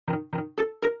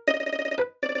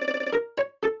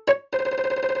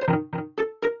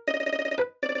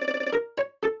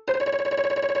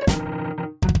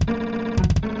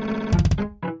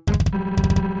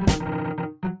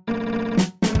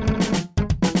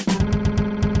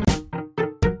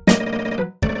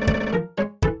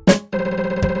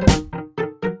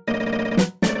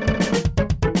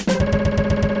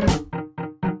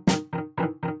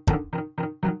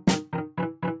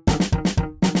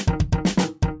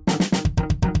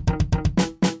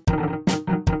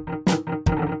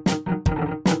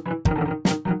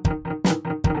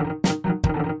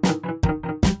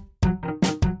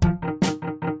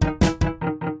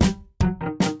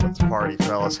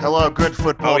house. Hello, good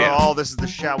football to all. This is the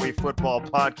Shall We Football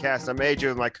podcast. I'm AJ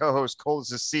with my co-host Cole.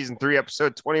 This is season 3,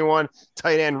 episode 21,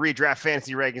 tight end redraft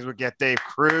fantasy rankings. We'll get Dave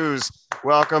Cruz.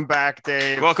 Welcome back,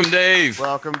 Dave. Welcome, Dave.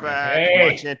 Welcome back. Hey,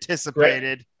 much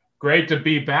anticipated. Great to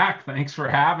be back. Thanks for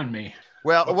having me.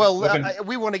 We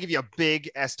want to give you a big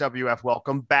SWF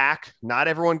welcome back. Not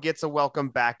everyone gets a welcome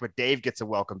back, but Dave gets a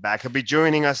welcome back. He'll be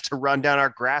joining us to run down our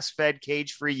grass-fed,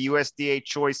 cage-free USDA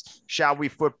choice Shall We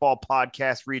Football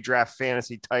podcast redraft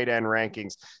fantasy tight end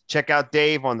rankings. Check out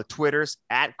Dave on the Twitters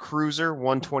at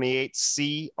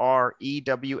Cruiser128,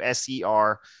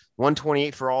 CREWSER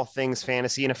 128 for all things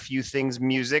fantasy and a few things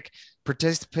music.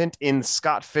 Participant in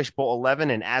Scott Fishbowl 11,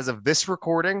 and as of this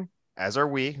recording, as are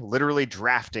we, literally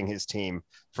drafting his team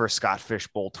for Scott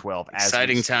Fishbowl 12.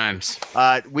 Exciting times.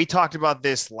 We talked about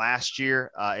this last year.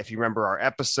 If you remember our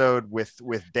episode with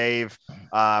Dave,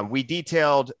 we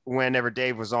detailed whenever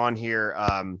Dave was on here.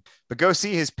 But go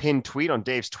see his pinned tweet on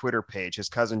Dave's Twitter page. His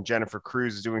cousin Jennifer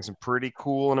Cruz is doing some pretty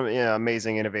cool and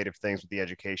amazing, innovative things with the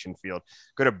education field.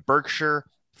 Go to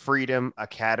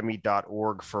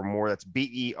BerkshireFreedomAcademy.org for more. That's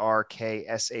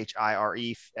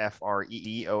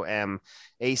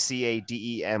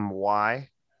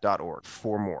BerkshireFreedomAcademy.org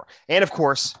for more. And of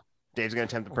course, Dave's going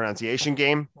to attempt the pronunciation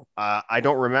game. I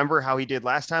don't remember how he did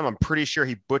last time. I'm pretty sure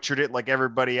he butchered it like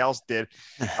everybody else did.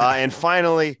 And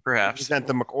finally, perhaps present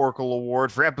the McOracle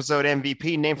Award for episode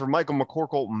MVP, named for Michael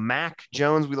McCorkle Mac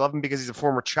Jones. We love him because he's a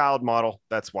former child model.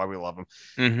 That's why we love him.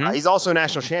 Mm-hmm. He's also a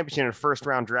national champion and a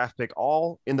first-round draft pick,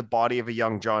 all in the body of a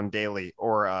young John Daly.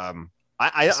 Or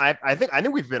I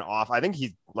think we've been off. I think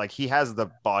he has the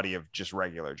body of just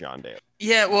regular John Daly.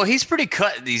 Yeah, well, he's pretty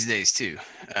cut these days too.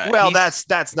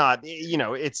 That's not,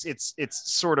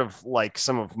 it's sort of like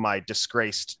some of my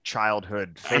disgraced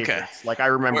childhood favorites. Okay. Like I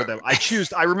remember them. I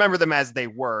remember them as they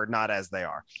were, not as they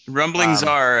are. Rumblings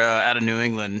are out of New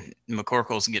England.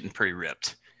 McCorkle's getting pretty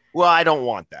ripped. Well, I don't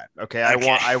want that. Okay. I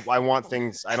want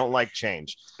things. I don't like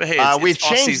change. But hey, we've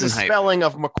changed the hype. spelling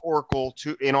of McCorkle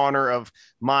in honor of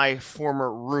my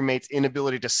former roommate's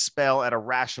inability to spell at a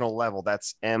rational level.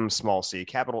 That's M-c,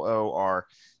 capital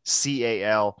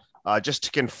O-R-C-A-L. Just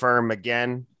to confirm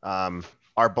again,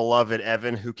 our beloved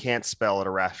Evan, who can't spell at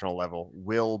a rational level,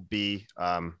 will be.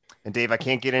 And Dave, I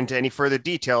can't get into any further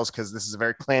details because this is a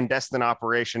very clandestine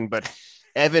operation, but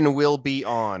Evan will be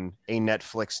on a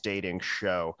Netflix dating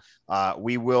show.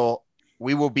 We will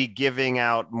be giving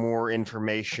out more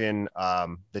information.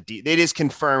 It is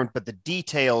confirmed, but the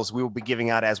details we will be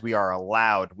giving out as we are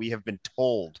allowed. We have been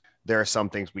told there are some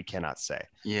things we cannot say.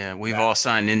 Yeah, we've all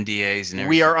signed NDAs and everything.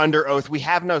 We are under oath. We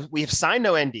have signed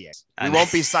no NDAs. We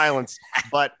won't be silenced,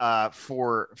 but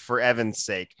for Evan's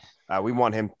sake, we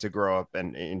want him to grow up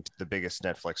and into the biggest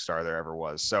Netflix star there ever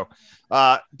was. So,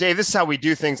 Dave, this is how we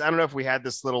do things. I don't know if we had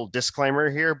this little disclaimer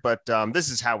here, but this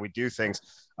is how we do things.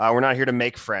 We're not here to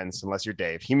make friends unless you're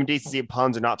Dave. Human decency and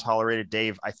puns are not tolerated.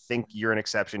 Dave, I think you're an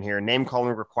exception here. Name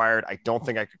calling required. I don't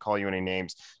think I could call you any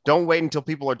names. Don't wait until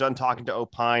people are done talking to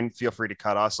Opine. Feel free to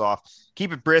cut us off.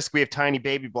 Keep it brisk. We have tiny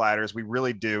baby bladders. We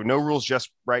really do. No rules,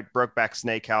 just right. Brokeback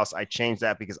Snake House. I changed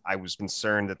that because I was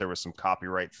concerned that there was some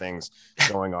copyright things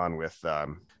going on with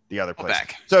the other place.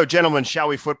 So, gentlemen, shall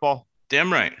we football?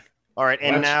 Damn right. All right.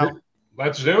 And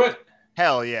let's do it.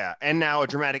 Hell yeah. And now a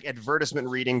dramatic advertisement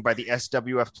reading by the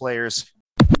SWF players.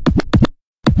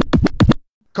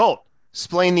 Colt,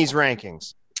 explain these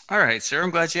rankings. All right, sir. I'm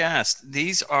glad you asked.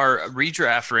 These are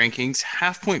redraft rankings,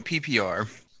 half-point PPR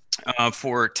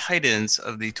for tight ends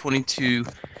of the 22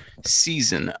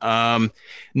 season.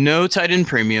 No tight end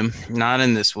premium, not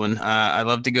in this one. I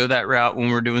love to go that route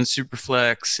when we're doing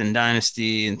Superflex and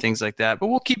Dynasty and things like that, but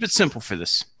we'll keep it simple for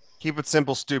this. Keep it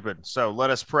simple, stupid. So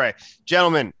let us pray.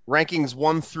 Gentlemen, rankings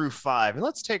 1 through 5. And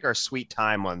let's take our sweet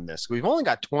time on this. We've only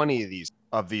got 20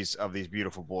 of these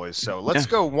beautiful boys. So let's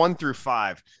go 1 through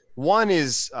 5. 1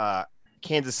 is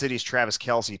Kansas City's Travis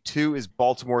Kelce. 2 is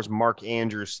Baltimore's Mark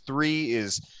Andrews. 3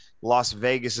 is Las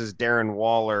Vegas's Darren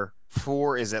Waller.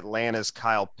 4 is Atlanta's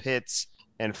Kyle Pitts.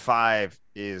 And 5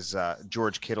 is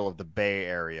George Kittle of the Bay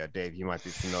Area. Dave, you might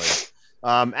be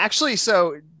familiar. Actually,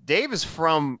 so Dave is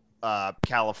from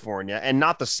California and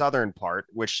not the southern part,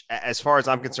 which as far as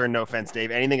I'm concerned, no offense, Dave,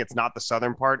 anything that's not the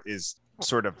southern part is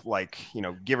sort of like,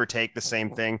 give or take the same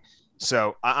thing.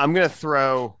 So I'm going to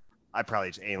throw, I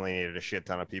probably just alienated a shit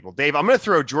ton of people. Dave, I'm going to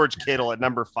throw George Kittle at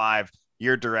number 5,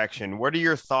 your direction. What are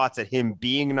your thoughts at him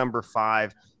being number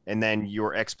 5? And then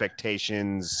your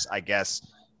expectations, I guess,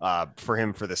 for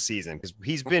him for the season, because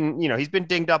he's been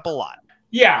dinged up a lot.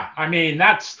 Yeah, I mean,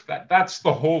 that's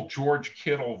the whole George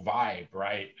Kittle vibe,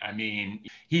 right? I mean,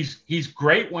 he's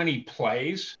great when he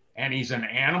plays, and he's an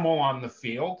animal on the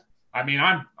field. I mean,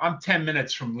 I'm 10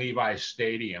 minutes from Levi's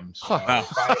Stadium, so Wow.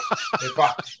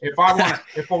 if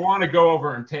I want to go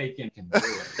over and take it, can do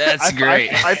it. That's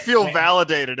great. I feel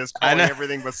validated as I calling know.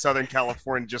 everything but Southern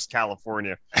California just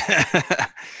California.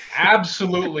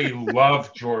 Absolutely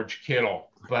love George Kittle,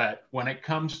 but when it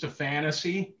comes to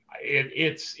fantasy,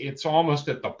 it's almost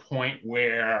at the point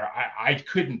where I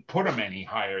couldn't put him any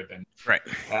higher than Right.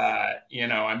 you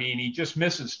know. I mean, he just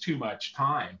misses too much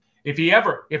time. If he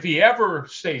ever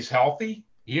stays healthy,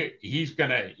 he's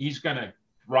gonna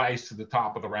rise to the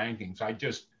top of the rankings. I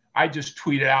just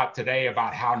tweeted out today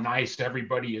about how nice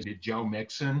everybody is to Joe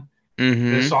Mixon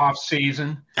this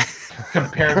offseason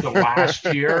compared to last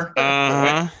year.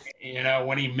 Uh-huh.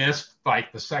 When he missed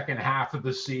like the second half of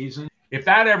the season. If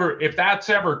that's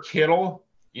ever Kittle,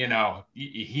 he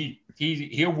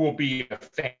will be a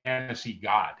fantasy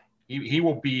god. He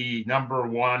will be number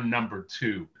one, number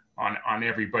two on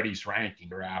everybody's ranking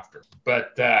thereafter.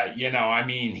 But I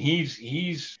mean,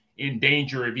 he's in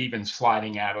danger of even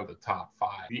sliding out of the top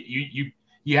five.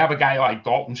 You have a guy like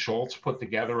Dalton Schultz put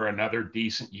together another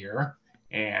decent year,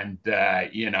 and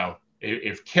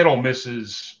if Kittle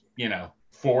misses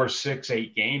 4, 6,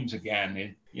 8 games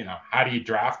again, how do you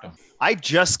draft him? I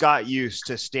just got used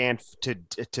to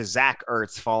to Zach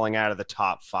Ertz falling out of the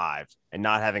top 5 and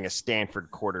not having a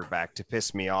Stanford quarterback to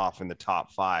piss me off in the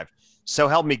top 5. So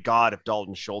help me God, if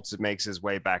Dalton Schultz makes his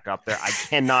way back up there, I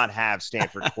cannot have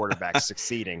Stanford quarterbacks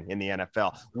succeeding in the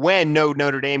NFL when no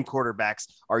Notre Dame quarterbacks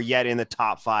are yet in the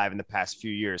top 5 in the past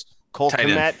few years. Cole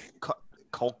Kmet,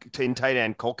 in tight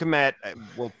end, Cole Kmet.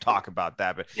 We'll talk about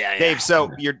that, but Dave.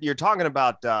 So you're talking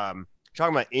about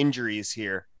injuries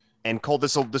here, and Cole.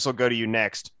 This will go to you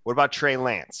next. What about Trey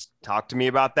Lance? Talk to me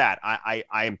about that.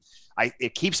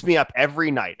 It keeps me up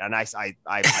every night, and I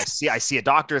see a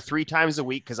doctor 3 times a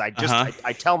week because I try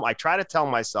to tell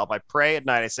myself, I pray at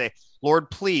night, I say, Lord,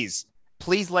 please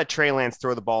let Trey Lance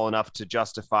throw the ball enough to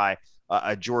justify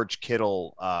a George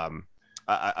Kittle,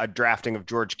 a drafting of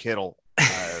George Kittle.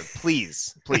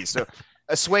 Please. So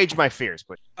assuage my fears,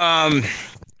 but I'm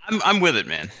with it,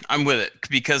 man. I'm with it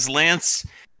because Lance,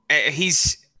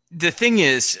 the thing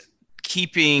is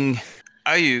keeping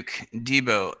Ayuk,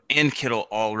 Debo, and Kittle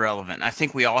all relevant. I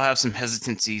think we all have some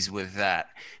hesitancies with that,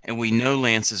 and we know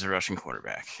Lance is a rushing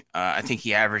quarterback. I think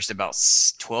he averaged about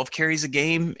 12 carries a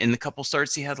game in the couple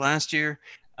starts he had last year,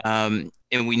 and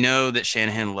we know that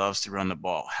Shanahan loves to run the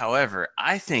ball. However,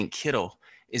 I think Kittle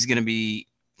is going to be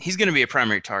a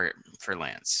primary target for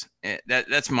Lance.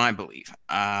 That's my belief.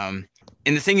 And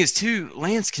the thing is, too,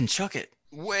 Lance can chuck it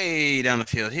way down the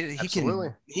field. He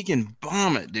can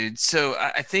bomb it, dude. So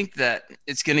I think that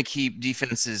it's going to keep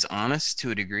defenses honest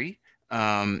to a degree.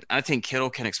 I think Kittle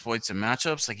can exploit some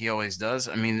matchups like he always does.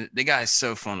 I mean, the guy is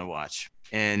so fun to watch.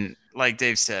 And like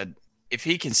Dave said, if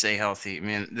he can stay healthy,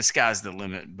 man, the sky's the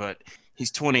limit. But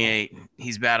he's 28.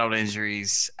 He's battled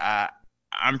injuries.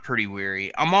 I'm pretty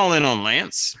weary. I'm all in on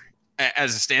Lance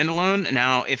as a standalone.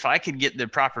 Now, if I could get the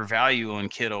proper value on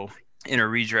Kittle in a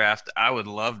redraft, I would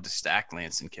love to stack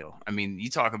Lance and Kittle. I mean, you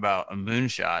talk about a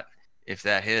moonshot if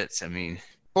that hits. I mean,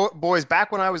 boys,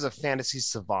 back when I was a fantasy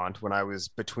savant, when I was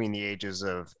between the ages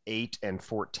of 8 and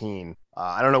 14,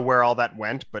 I don't know where all that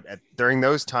went, but during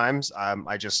those times, I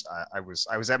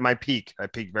was at my peak. I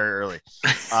peaked very early.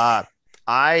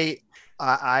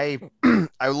 I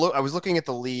was looking at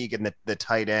the league and the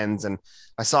tight ends, and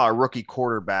I saw a rookie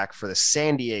quarterback for the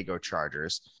San Diego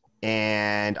Chargers.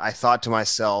 And I thought to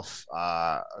myself,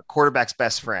 a quarterback's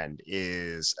best friend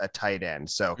is a tight end.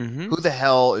 So who the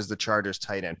hell is the Chargers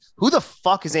tight end? Who the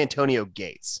fuck is Antonio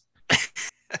Gates?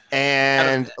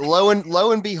 And lo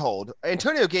and behold,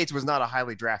 Antonio Gates was not a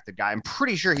highly drafted guy. I'm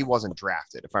pretty sure he wasn't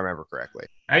drafted, if I remember correctly.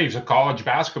 Hey, he's a college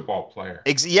basketball player.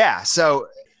 Yeah. So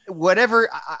whatever,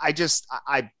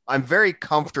 I'm very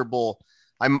comfortable.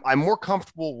 I'm more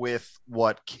comfortable with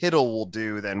what Kittle will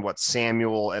do than what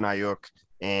Samuel and Ayuk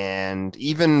and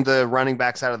even the running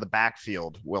backs out of the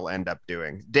backfield will end up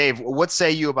doing. Dave, what say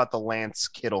you about the Lance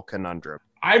Kittle conundrum?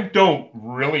 I don't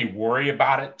really worry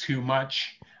about it too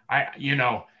much.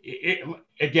 Again,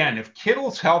 if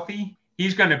Kittle's healthy,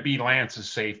 he's going to be Lance's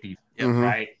safety,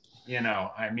 right?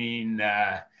 I mean,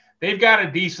 they've got a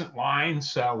decent line,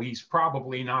 so he's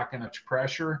probably not going to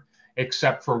pressure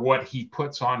except for what he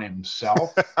puts on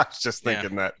himself. I was just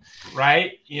thinking that.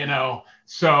 Right?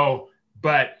 So,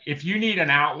 but if you need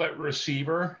an outlet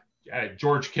receiver,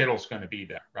 George Kittle's going to be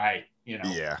there, right?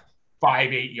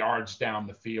 5-8 yards down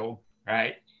the field,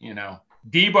 right?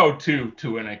 Debo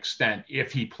to an extent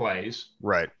if he plays,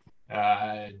 right?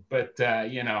 But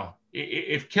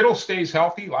if Kittle stays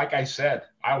healthy, like I said,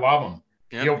 I love him.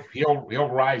 Yep. He'll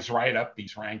rise right up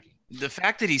these rankings. The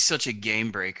fact that he's such a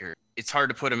game breaker it's hard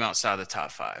to put him outside the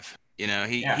top 5. You know,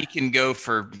 he Yeah. can go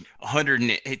for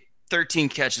 13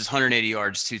 catches, 180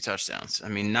 yards, 2 touchdowns. I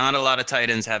mean, not a lot of tight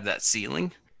ends have that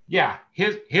ceiling. Yeah,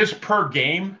 his per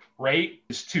game rate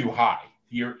is too high.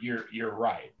 You're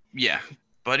right. Yeah,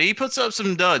 but he puts up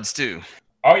some duds too.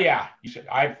 Oh yeah,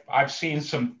 I've seen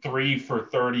some 3 for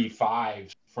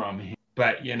 35 from him.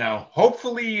 But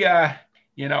hopefully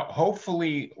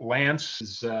Lance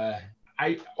is.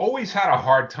 I always had a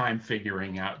hard time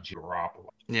figuring out Garoppolo.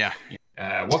 Yeah.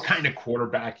 What kind of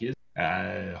quarterback is?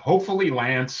 Hopefully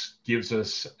Lance gives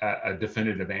us a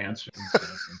definitive answer.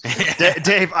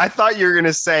 Dave, I thought you were going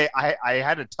to say I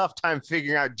had a tough time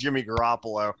figuring out Jimmy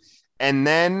Garoppolo, and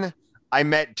then I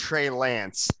met Trey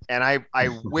Lance, and I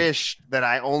wish that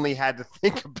I only had to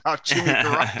think about Jimmy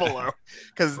Garoppolo,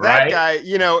 because that guy,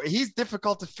 he's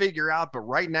difficult to figure out, but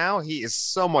right now he is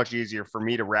so much easier for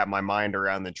me to wrap my mind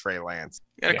around than Trey Lance.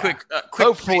 Got a quick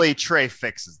Hopefully Trey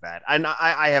fixes that. And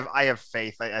I have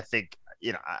faith. I think,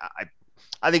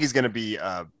 I think he's going to be,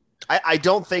 I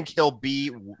don't think he'll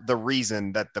be the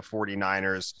reason that the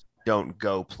 49ers don't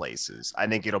go places. I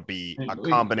think it'll be a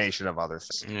combination of other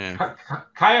things. Yeah.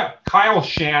 Kyle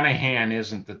Shanahan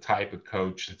isn't the type of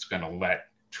coach that's going to let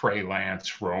Trey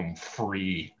Lance roam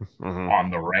free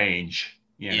on the range.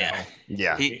 Yeah.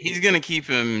 He's going to keep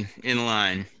him in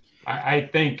line. I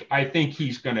think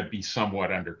he's going to be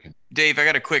somewhat under control. Dave, I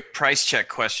got a quick price check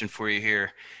question for you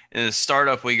here. In the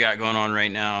startup we got going on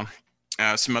right now,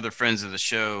 some other friends of the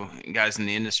show, guys in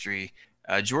the industry,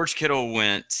 George Kittle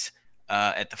went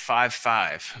at the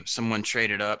 5.5. Someone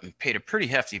traded up and paid a pretty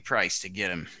hefty price to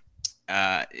get him.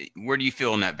 Where do you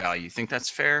feel in that value? You think that's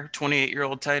fair?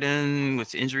 28-year-old tight end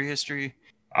with injury history?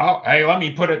 Oh, hey, let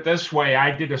me put it this way.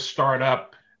 I did a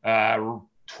startup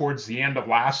towards the end of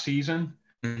last season.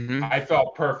 Mm-hmm. I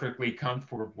felt perfectly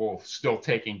comfortable still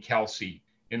taking Kelsey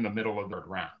in the middle of the third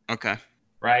round. Okay.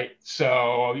 Right.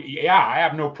 So, yeah, I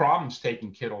have no problems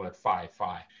taking Kittle at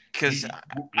 5.5. Because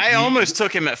I almost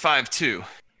took him at 5.2.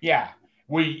 Yeah.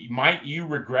 Might you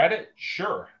regret it?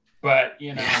 Sure. But,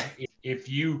 if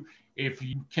you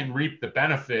can reap the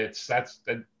benefits, that's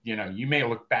you may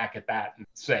look back at that and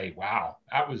say, wow,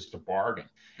 that was the bargain.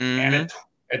 Mm-hmm. And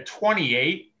at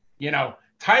 28,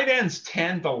 tight ends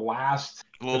tend to last.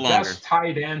 A little longer. Best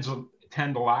tight ends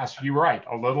tend to last, you're right,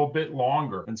 a little bit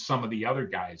longer than some of the other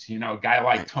guys. A guy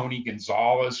like Tony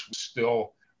Gonzalez was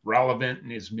still relevant in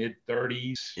his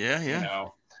mid-30s. Yeah.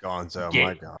 Gonzo,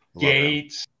 my God.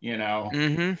 Gates,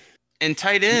 Mm-hmm. And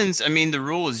tight ends, I mean, the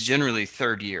rule is generally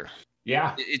third year.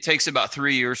 Yeah. It takes about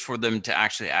 3 years for them to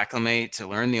actually acclimate, to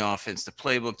learn the offense, the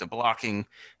playbook, the blocking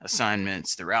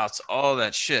assignments, the routes, all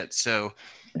that shit. So,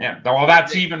 yeah, well,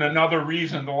 that's even another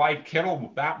reason to like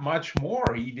Kittle that much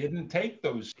more. He didn't take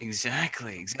those.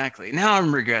 Exactly. Now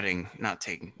I'm regretting not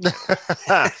taking.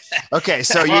 Okay,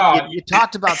 so you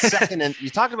talked about second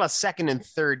and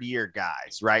third year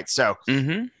guys, right? So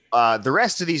the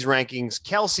rest of these rankings,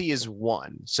 Kelsey is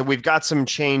 1. So we've got some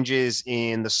changes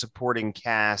in the supporting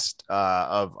cast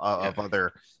of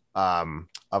other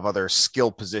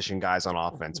skill position guys on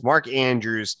offense. Mark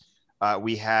Andrews.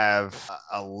 We have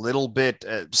a little bit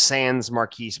sans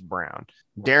Marquise Brown.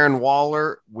 Darren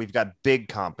Waller, we've got big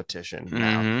competition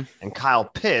now. And Kyle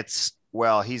Pitts,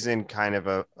 well, he's in kind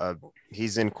of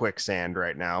he's in quicksand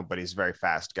right now, but he's a very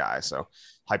fast guy. So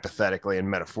hypothetically and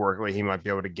metaphorically, he might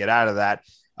be able to get out of that,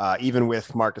 even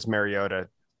with Marcus Mariota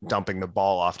dumping the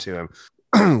ball off to him.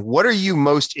 What are you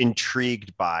most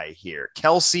intrigued by here?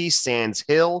 Kelsey sans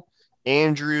Hill,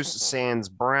 Andrews sans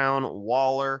Brown,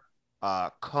 Waller,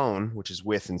 Cone, which is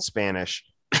with in Spanish,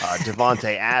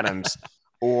 Devontae Adams,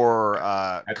 or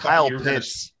Kyle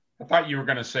Pitts. I thought you were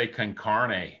going to say con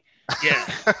carne. Yeah,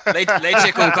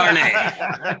 leche con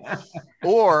carne.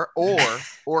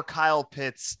 or Kyle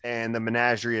Pitts and the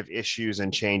menagerie of issues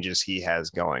and changes he has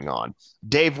going on.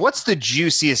 Dave, what's the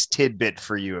juiciest tidbit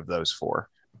for you of those 4?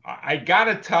 I got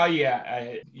to tell you,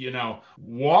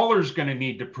 Waller's going to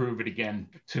need to prove it again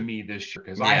to me this year,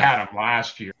 because I had him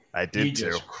last year. I did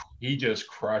too. He just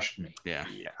crushed me. Yeah.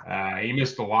 He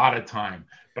missed a lot of time.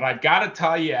 But I've got to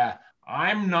tell you,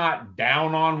 I'm not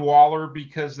down on Waller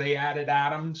because they added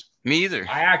Adams. Me either.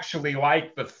 I actually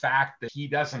like the fact that he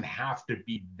doesn't have to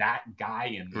be that guy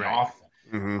in the offense.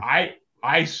 Mm-hmm.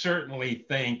 I certainly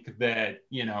think that,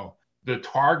 the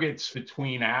targets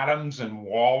between Adams and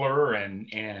Waller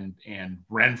and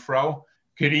Renfro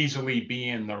could easily be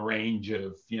in the range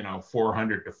of,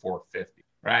 400 to 450.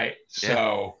 Right. Yeah.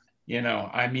 So,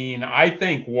 I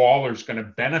think Waller's going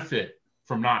to benefit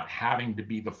from not having to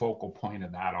be the focal point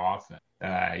of that offense.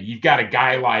 You've got a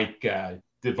guy like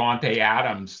Devontae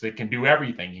Adams that can do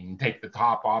everything. He can take the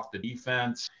top off the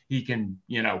defense. He can,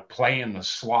 play in the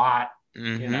slot.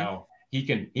 Mm-hmm.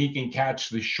 He can catch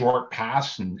the short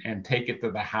pass and take it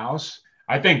to the house.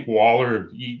 I think Waller,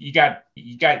 you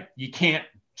can't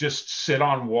just sit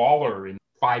on Waller in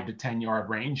 5 to 10 yard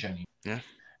range anymore. Yeah.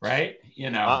 Right.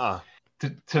 Uh-uh.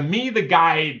 To me, the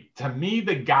guy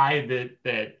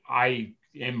that I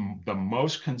am the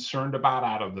most concerned about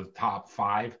out of the top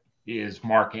 5 is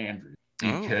Mark Andrews,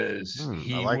 because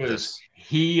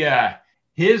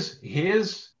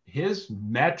his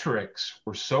metrics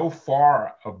were so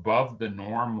far above the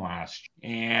norm last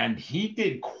year, and he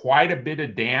did quite a bit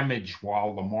of damage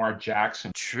while Lamar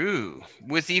Jackson. True,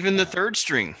 with even the third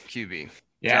string QB.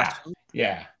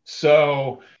 Yeah.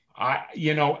 So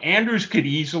Andrews could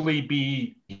easily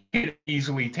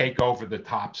take over the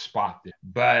top spot,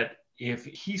 but if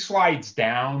he slides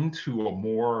down to a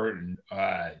more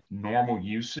normal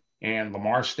usage and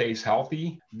Lamar stays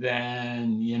healthy,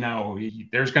 then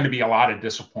there's going to be a lot of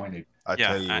disappointed. I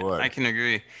tell you what, I can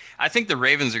agree. I think the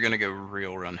Ravens are going to go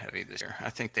real run heavy this year.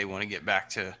 I think they want to get back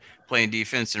to playing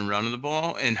defense and running the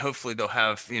ball, and hopefully they'll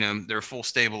have their full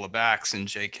stable of backs, and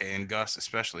J.K. and Gus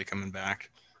especially coming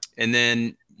back. And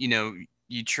then you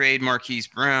trade Marquise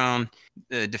Brown.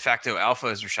 The de facto alpha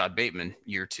is Rashad Bateman,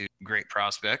 year 2, great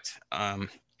prospect. I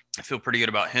feel pretty good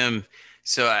about him.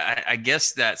 So I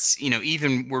guess that's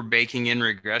even we're baking in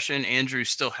regression. Andrew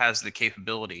still has the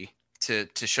capability to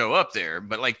show up there,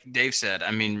 but like Dave said,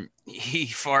 I mean, he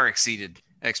far exceeded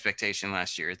expectation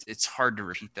last year. It's hard to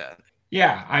repeat that.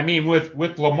 Yeah, I mean,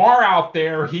 with Lamar out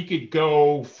there, he could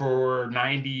go for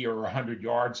 90 or 100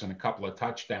 yards and a couple of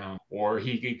touchdowns, or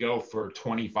he could go for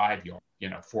 25 yards,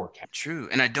 4 catches. True,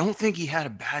 and I don't think he had a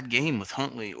bad game with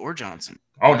Huntley or Johnson.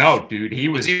 Oh no, dude, he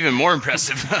was even more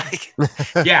impressive.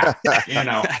 Yeah,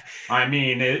 I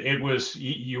mean, it was.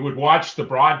 You would watch the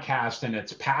broadcast, and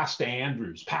it's pass to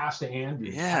Andrews. Yeah.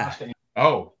 Pass to Andrews.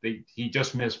 Oh, he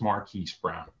just missed Marquise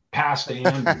Brown. Pass to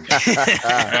Andrews.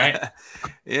 Right?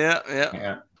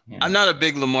 Yeah. I'm not a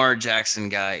big Lamar Jackson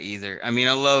guy either. I mean,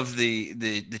 I love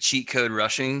the cheat code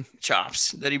rushing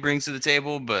chops that he brings to the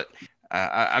table, but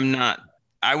I'm not.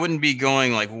 I wouldn't be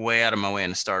going like way out of my way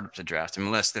in a startup to draft him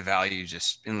unless the value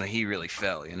he really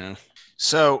fell,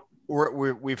 So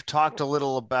we've talked a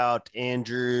little about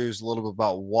Andrews, a little bit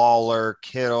about Waller,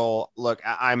 Kittle. Look,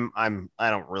 I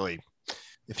don't really.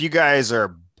 If you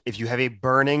have a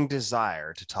burning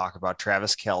desire to talk about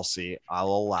Travis Kelce, I'll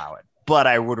allow it. But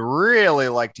I would really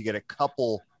like to get a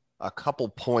couple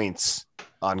points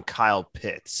on Kyle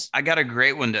Pitts. I got a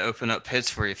great one to open up Pitts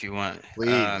for you if you want.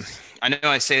 Please. I know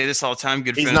I say this all the time.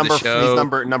 Good friend of the show.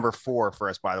 He's number 4 for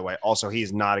us, by the way. Also,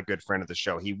 he's not a good friend of the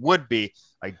show. He would be.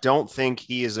 I don't think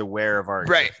he is aware of our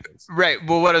existence. Right.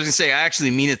 Well, what I was gonna say, I actually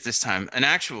mean it this time. An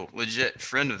actual legit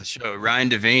friend of the show, Ryan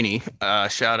Devaney.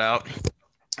 Shout out.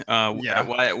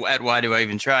 At Why Do I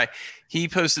Even Try? He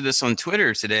posted this on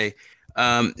Twitter today.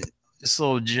 This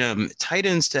little gem: tight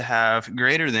ends to have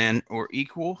greater than or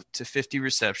equal to 50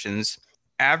 receptions,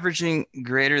 averaging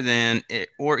greater than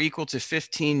or equal to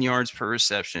 15 yards per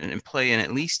reception, and play in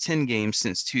at least 10 games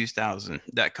since 2000.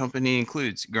 That company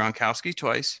includes Gronkowski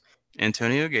twice,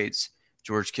 Antonio Gates,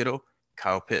 George Kittle,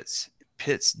 Kyle Pitts.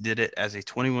 Pitts did it as a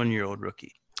 21-year-old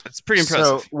rookie. That's pretty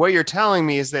impressive. So what you're telling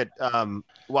me is that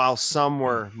while some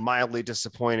were mildly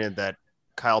disappointed that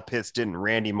Kyle Pitts didn't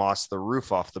Randy Moss the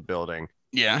roof off the building,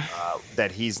 that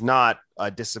he's not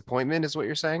a disappointment, is what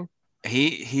you're saying?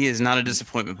 He is not a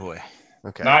disappointment, boy.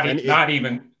 Okay. Not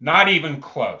even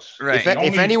close. Right.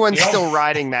 If anyone's still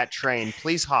riding that train,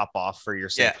 please hop off for your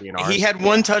safety and ours. He had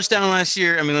one touchdown last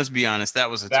year. I mean, let's be honest, that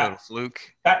was a total fluke.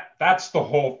 That's the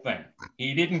whole thing.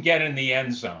 He didn't get in the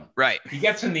end zone. Right. He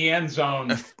gets in the end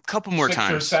zone a couple more 6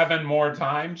 times. or 7 more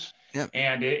times. Yep.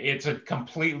 And it's a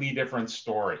completely different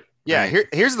story. Yeah,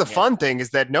 here's the fun thing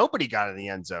is that nobody got in the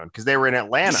end zone because they were in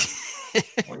Atlanta.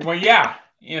 Well, yeah,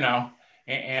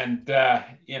 and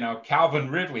Calvin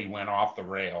Ridley went off the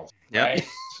rails. Yep.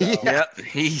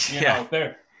 Right? So,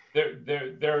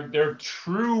 their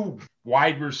true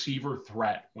wide receiver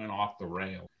threat went off the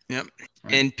rails. Yep.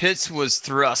 Right? And Pitts was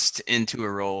thrust into a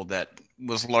role that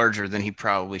was larger than he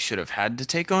probably should have had to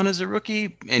take on as a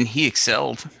rookie, and he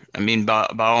excelled. I mean, by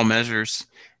all measures.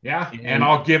 Yeah, and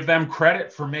I'll give them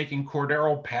credit for making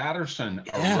Cordero Patterson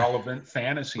a relevant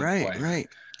fantasy play. Right.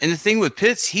 And the thing with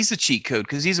Pitts, he's a cheat code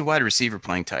because he's a wide receiver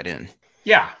playing tight end.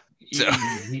 Yeah. So.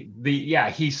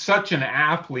 He's such an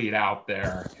athlete out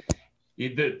there.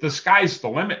 The sky's the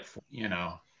limit,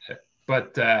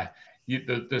 But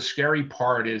the scary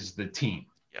part is the team.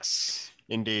 Yes.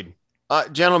 Indeed.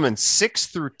 Gentlemen, 6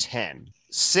 through 10.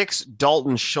 6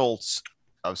 Dalton Schultz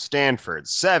of Stanford.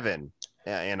 7,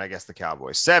 and I guess the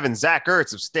Cowboys. 7, Zach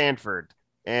Ertz of Stanford.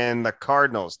 And the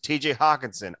Cardinals, TJ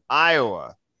Hawkinson,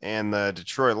 Iowa. And the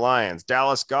Detroit Lions,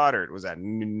 Dallas Goedert was at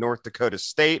North Dakota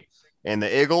State. And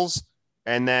the Eagles.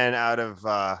 And then out of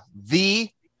the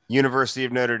University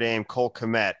of Notre Dame, Cole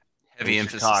Kmet. Heavy in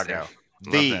emphasis Chicago.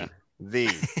 there. The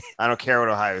I don't care what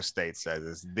Ohio State says.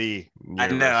 It's the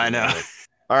University I know.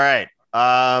 All right.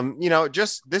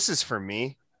 Just this is for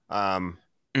me.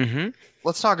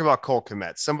 Let's talk about Cole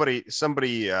Kmet. Somebody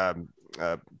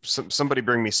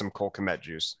bring me some Cole Kmet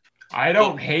juice. I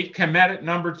don't hate Kmet at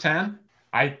number 10.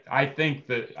 I think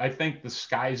the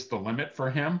sky's the limit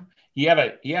for him. He had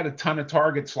a ton of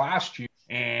targets last year,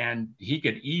 and he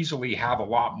could easily have a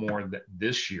lot more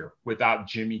this year without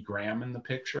Jimmy Graham in the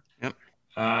picture. Yep.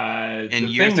 And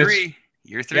year three.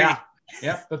 Yeah.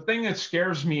 The thing that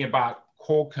scares me about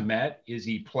Cole Kmet is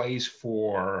he plays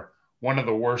for one of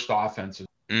the worst offenses.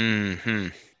 Mm-hmm.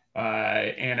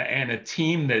 And a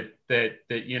team that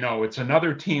it's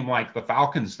another team like the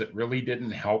Falcons that really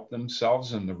didn't help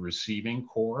themselves in the receiving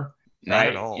core. Not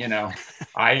at all.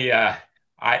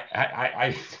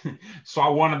 I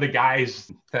saw one of the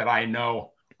guys that I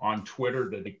know on Twitter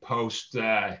that they post,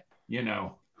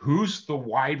 who's the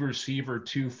wide receiver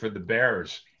 2 for the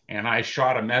Bears? And I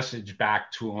shot a message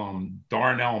back to him,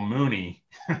 Darnell Mooney.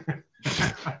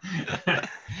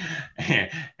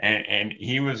 and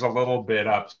he was a little bit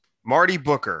up. Marty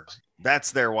Booker.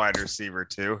 That's their wide receiver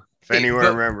 2. If anyone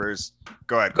remembers,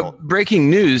 go ahead, Cole. Breaking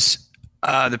news.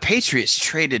 The Patriots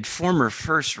traded former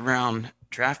first-round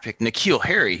draft pick N'Keal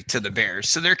Harry to the Bears.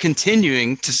 So they're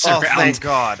continuing to surround. Oh, thank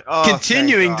God.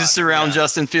 To surround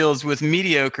Justin Fields with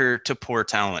mediocre to poor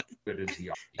talent. Good as he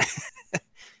is.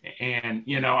 And,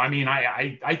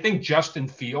 I think Justin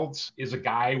Fields is a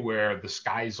guy where the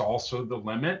sky's also the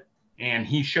limit. And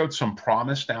he showed some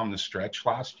promise down the stretch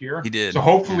last year. He did. So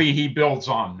hopefully he builds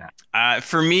on that.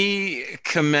 For me,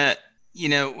 Kmet,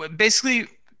 basically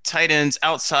tight ends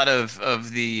outside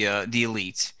of the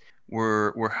elite,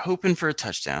 we're hoping for a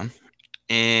touchdown.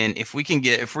 And if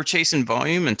we're chasing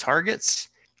volume and targets,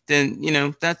 then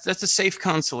that's a safe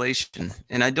consolation.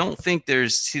 And I don't think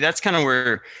that's kind of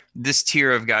where this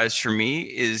tier of guys for me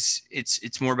is.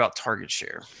 It's more about target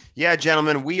share. Yeah,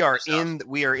 gentlemen, we are in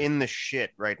the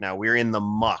shit right now. We're in the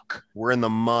muck. We're in the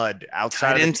mud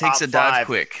outside of the top takes a 5. dive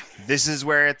quick. This is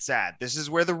where it's at. This is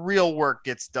where the real work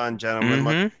gets done, gentlemen.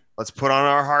 Mm-hmm. Let's put on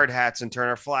our hard hats and turn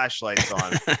our flashlights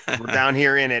on. We're down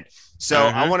here in it. So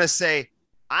I want to say,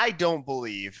 I don't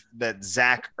believe that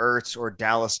Zach Ertz or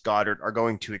Dallas Goedert are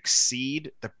going to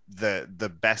exceed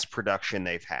the best production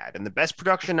they've had. And the best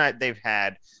production they've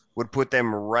had would put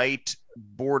them right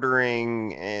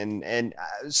bordering and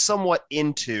somewhat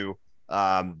into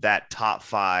that top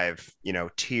 5,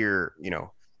 tier,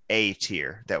 A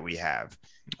tier that we have.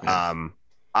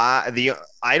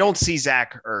 I don't see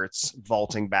Zach Ertz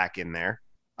vaulting back in there.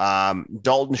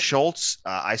 Dalton Schultz,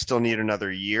 I still need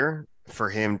another year for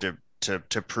him to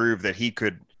prove that he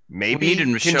could maybe we need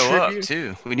him to show up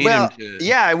too. We need him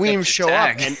to show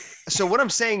up. And so what I'm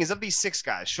saying is, of these 6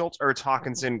 guys, Schultz, Ertz,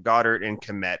 Hawkinson, Goddard, and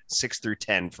Kmet, 6 through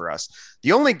 10 for us.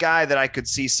 The only guy that I could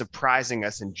see surprising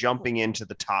us and jumping into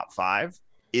the top 5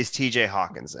 is TJ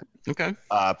Hawkinson. Okay.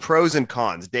 Pros and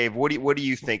cons. Dave, what do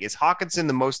you think? Is Hawkinson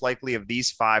the most likely of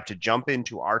these 5 to jump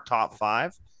into our top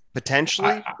 5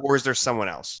 potentially, or is there someone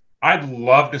else? I'd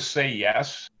love to say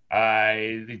yes.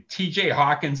 The TJ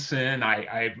Hawkinson,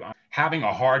 I'm having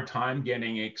a hard time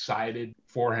getting excited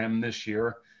for him this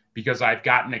year because I've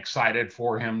gotten excited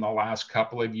for him the last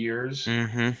couple of years.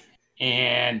 Mm-hmm.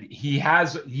 And he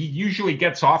usually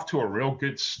gets off to a real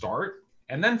good start.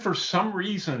 And then for some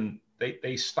reason,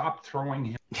 they stopped throwing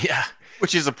him. Yeah.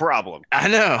 Which is a problem. I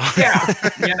know. Yeah.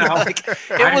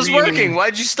 It was working.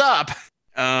 Why'd you stop?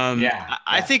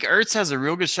 I think Ertz has a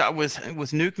real good shot with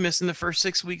Nuke missing the first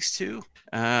 6 weeks too.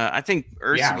 I think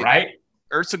Ertz. Yeah, right.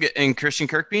 Ertz will get, and Christian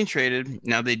Kirk being traded.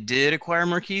 Now they did acquire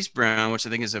Marquise Brown, which I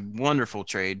think is a wonderful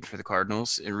trade for the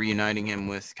Cardinals, and reuniting him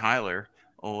with Kyler,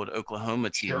 old Oklahoma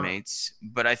teammates. Sure.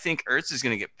 But I think Ertz is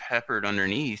going to get peppered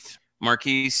underneath.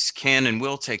 Marquise can and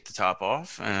will take the top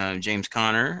off. James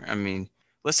Conner. I mean,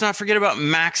 let's not forget about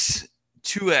Max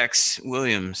 2X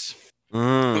Williams.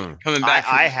 Coming back.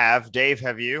 I have. Dave,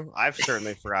 have you? I've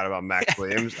certainly forgot about Max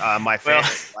Williams. My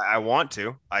favorite. I want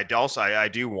to. I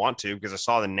do want to because I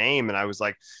saw the name and I was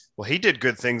like, well, he did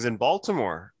good things in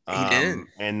Baltimore. He did.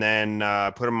 And then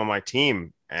put him on my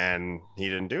team and he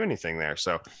didn't do anything there.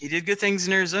 So he did good things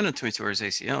in Arizona until he tore his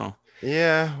ACL.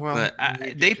 Yeah, well, but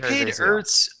they paid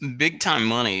Ertz big time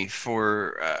money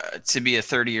for to be a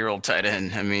 30-year-old tight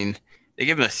end. I mean, They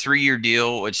gave him a 3-year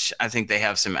deal, which I think they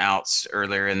have some outs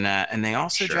earlier in that. And they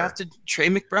also drafted Trey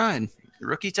McBride,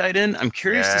 rookie tight end. I'm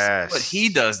curious to see what he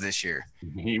does this year.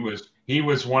 He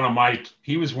was one of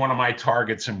my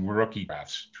targets in rookie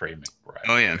drafts, Trey McBride.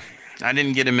 Oh yeah, I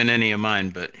didn't get him in any of mine,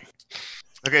 but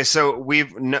okay. So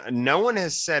no one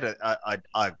has said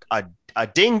a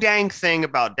ding dang thing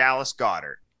about Dallas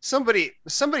Goedert. Somebody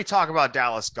talk about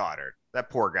Dallas Goedert. That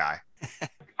poor guy.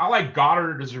 I like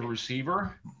Goddard as a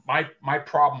receiver. My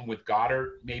problem with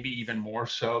Goddard, maybe even more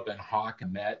so than Hawk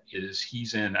and Met, is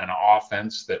he's in an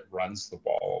offense that runs the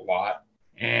ball a lot.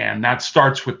 And that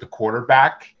starts with the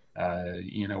quarterback.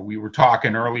 We were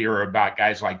talking earlier about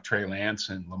guys like Trey Lance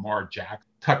and Lamar Jackson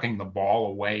tucking the ball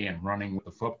away and running with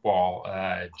the football.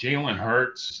 Jalen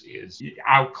Hurts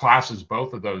outclasses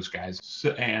both of those guys.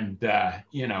 And,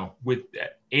 with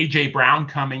A.J. Brown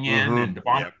coming in and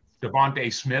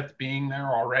Devontae Smith being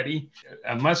there already,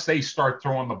 unless they start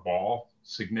throwing the ball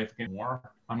significantly more,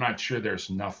 I'm not sure there's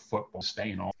enough football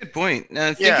staying on. Good point.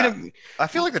 I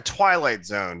feel like the Twilight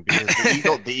Zone because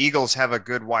the Eagles have a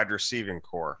good wide receiving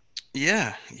core.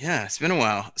 Yeah, it's been a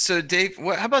while. So, Dave,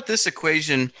 how about this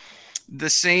equation? The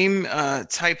same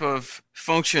type of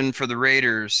function for the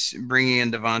Raiders, bringing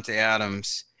in Devontae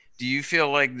Adams. Do you feel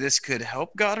like this could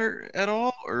help Goddard at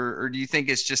all, or do you think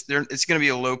it's just it's going to be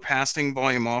a low passing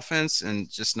volume offense and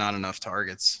just not enough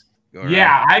targets?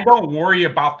 Yeah, I don't worry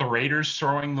about the Raiders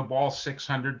throwing the ball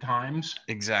 600 times.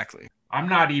 Exactly. I'm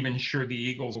not even sure the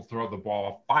Eagles will throw the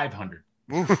ball 500.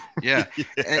 Oof, yeah.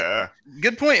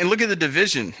 Good point. And look at the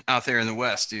division out there in the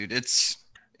West, dude. It's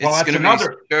going to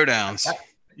be showdowns.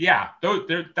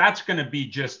 That's going to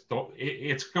be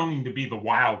it's going to be the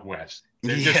Wild West.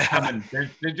 They're just coming.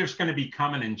 They're just going to be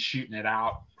coming and shooting it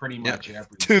out pretty much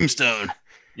every tombstone.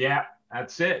 Yeah,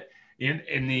 that's it.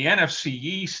 In the NFC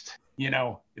East,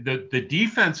 the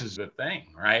defense is a thing,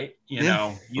 right? You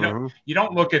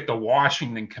don't look at the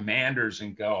Washington Commanders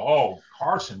and go, "Oh,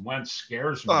 Carson Wentz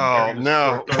scares me." Oh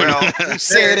no! Well, he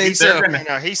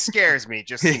scares me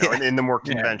just in the more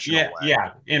conventional way.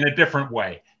 Yeah, in a different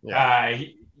way.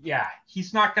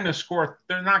 He's not going to score.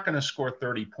 They're not going to score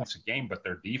 30 points a game, but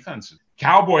their defenses.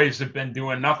 Cowboys have been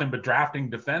doing nothing but drafting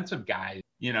defensive guys.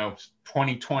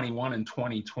 2021 and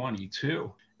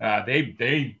 2022.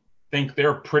 They think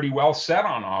they're pretty well set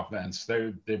on offense.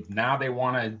 They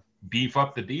want to beef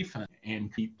up the defense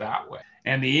and keep that way.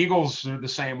 And the Eagles are the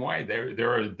same way.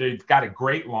 They've got a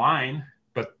great line,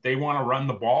 but they want to run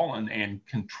the ball and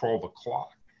control the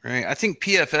clock. Right. I think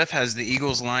PFF has the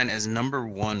Eagles line as number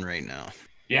 1 right now.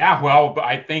 Yeah, well,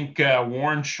 I think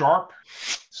Warren Sharp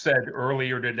said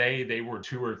earlier today they were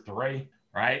 2 or 3,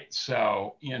 right?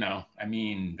 So,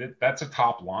 that's a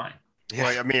top line.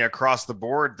 Well, across the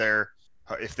board there,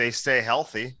 if they stay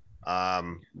healthy,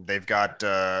 they've got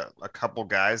a couple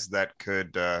guys that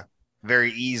could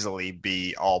very easily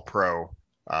be all pro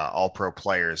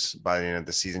players by the end of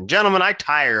the season. Gentlemen, I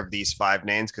tire of these 5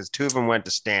 names because 2 of them went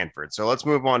to Stanford. So let's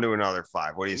move on to another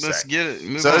 5. What do you say? Let's get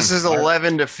it. This is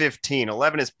 11 to 15.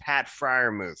 11 is Pat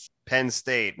Freiermuth, Penn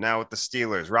State, now with the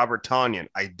Steelers. Robert Tonyan,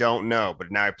 I don't know,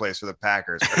 but now he plays for the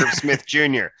Packers. Irv Smith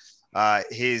Jr.,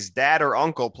 his dad or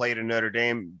uncle played in Notre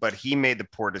Dame, but he made the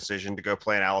poor decision to go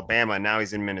play in Alabama, and now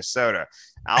he's in Minnesota.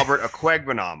 Albert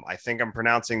Okwuegbunam, I think I'm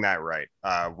pronouncing that right.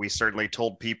 We certainly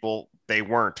told people they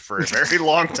weren't for a very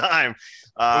long time.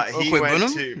 He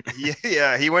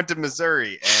went to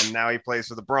Missouri, and now he plays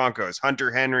for the Broncos.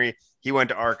 Hunter Henry, he went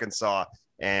to Arkansas,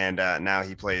 and now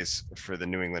he plays for the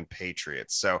New England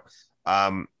Patriots. So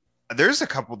this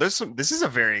is a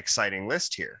very exciting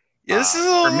list here. Yeah, this is a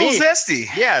little zesty.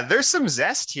 Yeah, there's some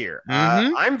zest here.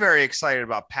 I'm very excited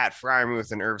about Pat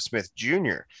Freiermuth and Irv Smith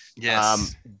Jr.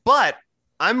 Yes. But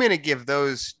I'm going to give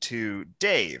those to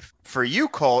Dave. For you,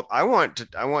 Colt, I want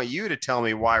you to tell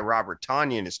me why Robert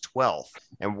Tonyan is 12th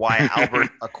and why Albert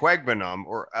Okwuegbunam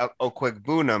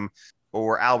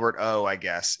or Albert O, I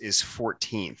guess, is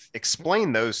 14th.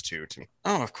 Explain those two to me.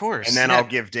 Oh, of course. And then I'll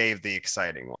give Dave the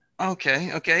exciting one.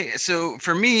 Okay. So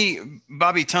for me,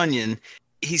 Bobby Tonyan,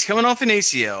 he's coming off an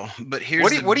ACL, but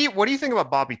here's what do you think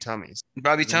about Bobby Tummies?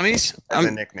 Bobby Tummies? As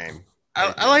a nickname.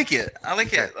 I like it.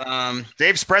 Okay.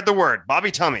 Dave, spread the word.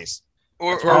 Bobby Tummies.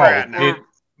 Or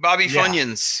Bobby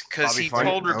Funyuns, because he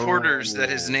told reporters that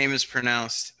his name is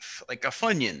pronounced like a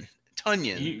Funyun.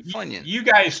 Funyun. You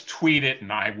guys tweet it,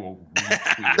 and I will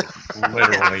retweet it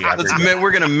literally.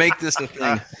 We're going to make this a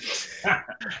thing.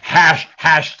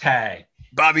 Hashtag.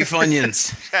 Bobby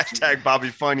Funyuns. Hashtag Bobby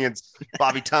Funyuns,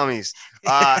 Bobby Tummies.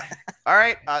 All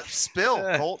right. Spill,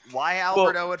 Colt. Why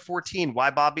Alberto at 14? Why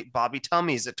Bobby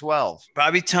Tummies at 12?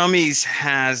 Bobby Tummies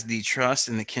has the trust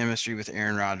and the chemistry with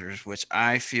Aaron Rodgers, which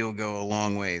I feel go a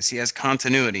long ways. He has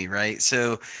continuity, right?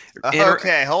 So,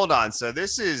 Okay, hold on. So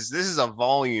this is a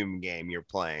volume game you're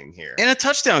playing here. In a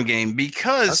touchdown game,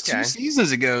 because 2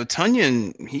 seasons ago,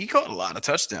 Tunyon, he caught a lot of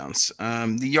touchdowns.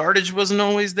 The yardage wasn't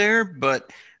always there, but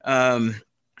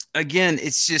again,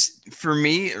 it's just, for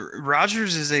me,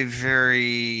 Rodgers is a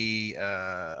very,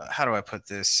 how do I put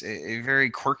this? A very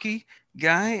quirky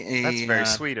guy. That's very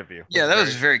sweet of you. Yeah, that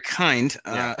was very kind.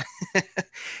 Yeah.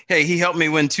 Hey, he helped me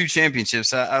win 2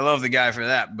 championships. I love the guy for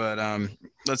that. But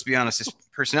let's be honest, his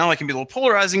personality can be a little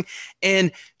polarizing,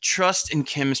 and trust and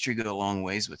chemistry go a long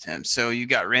ways with him. So you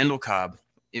got Randall Cobb,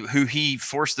 who he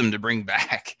forced them to bring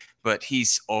back, but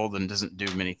he's old and doesn't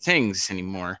do many things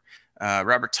anymore.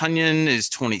 Robert Tonyan is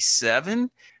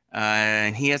 27,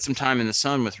 and he had some time in the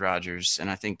sun with Rodgers, and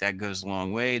I think that goes a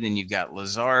long way. Then you've got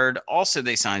Lazard. Also,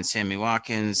 they signed Sammy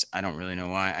Watkins. I don't really know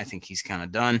why. I think he's kind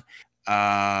of done.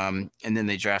 And then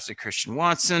they drafted Christian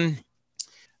Watson.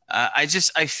 I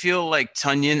feel like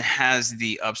Tonyan has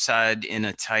the upside in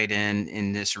a tight end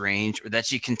in this range, or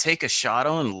that you can take a shot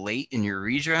on late in your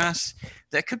redrafts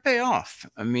that could pay off.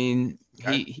 I mean,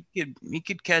 he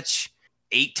could catch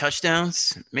 8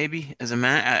 touchdowns maybe as a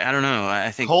man. I don't know.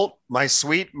 I think Colt, my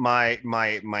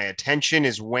attention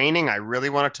is waning. I really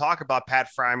want to talk about Pat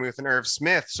Frymuth and Irv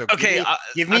Smith. So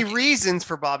give me reasons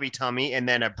for Bobby Tummy and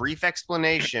then a brief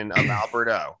explanation of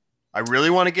Alberto. I really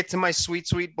want to get to my sweet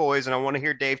boys, and I want to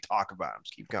hear Dave talk about them.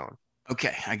 Just keep going.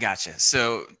 Okay, I gotcha.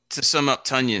 So to sum up,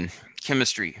 Tonyan,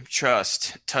 chemistry,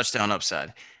 trust, touchdown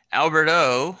upside.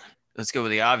 Alberto, let's go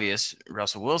with the obvious.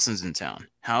 Russell Wilson's in town.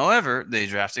 However, they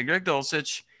drafted Greg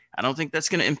Dulcich. I don't think that's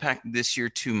going to impact this year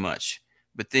too much.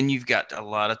 But then you've got a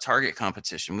lot of target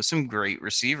competition with some great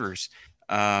receivers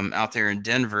out there in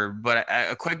Denver. But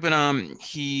Kwegbenam,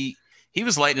 he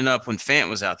was lighting up when Fant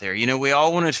was out there. You know, we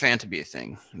all wanted Fant to be a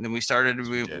thing. And then we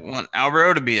want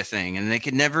Alberto to be a thing. And they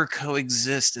could never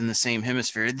coexist in the same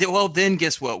hemisphere. Well, then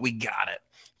guess what? We got it.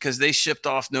 Because they shipped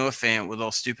off Noah Fant with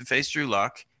all stupid-faced Drew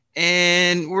Lock.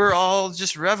 And we're all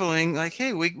just reveling like,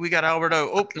 hey, we got Alberto.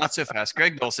 Oh, not so fast.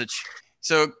 Greg Dulcich.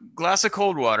 So glass of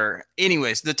cold water.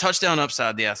 Anyways, the touchdown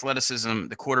upside, the athleticism,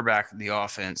 the quarterback, the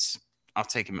offense, I'll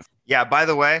take him. Yeah, by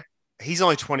the way, he's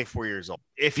only 24 years old.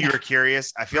 If you were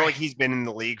curious, I feel like he's been in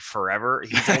the league forever.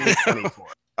 He's only 24.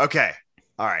 Okay.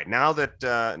 All right. Now that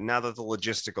the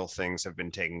logistical things have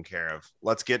been taken care of,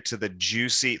 let's get to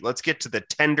the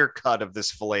tender cut of this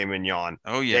filet mignon.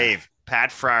 Oh, yeah. Dave,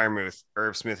 Pat Fryermuth,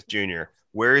 Irv Smith Jr.,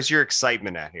 where is your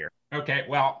excitement at here? Okay.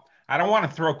 Well, I don't want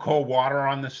to throw cold water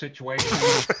on the situation.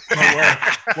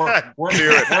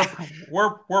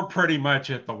 We're pretty much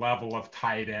at the level of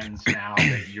tight ends now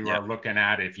that you are looking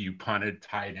at if you punted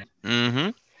tight end.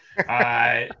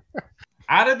 Mm-hmm.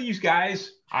 Out of these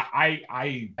guys,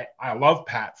 I love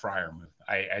Pat Fryermuth.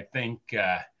 I think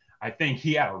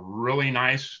he had a really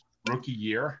nice rookie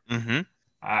year.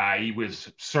 Mm-hmm. He was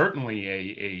certainly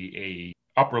a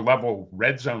upper level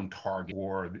red zone target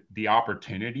for the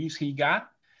opportunities he got.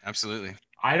 Absolutely.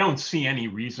 I don't see any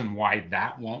reason why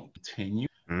that won't continue.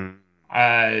 Mm.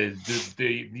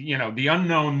 The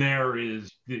unknown there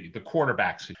is the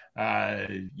quarterbacks.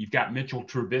 You've got Mitchell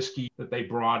Trubisky that they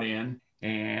brought in,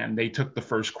 and they took the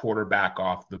first quarterback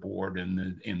off the board in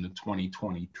the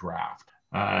 2020 draft.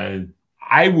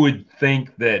 I would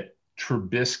think that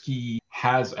Trubisky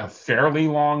has a fairly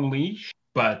long leash,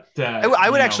 but I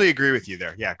would actually agree with you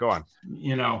there. Yeah, go on.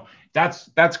 You know, that's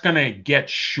going to get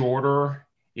shorter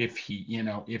if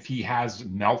he has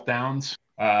meltdowns.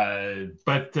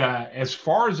 But as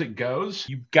far as it goes,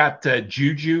 you've got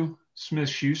Juju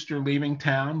Smith-Schuster leaving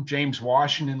town, James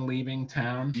Washington leaving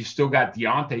town. You still got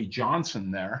Deontay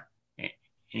Johnson there,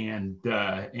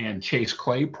 and Chase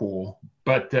Claypool.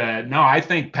 But no, I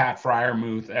think Pat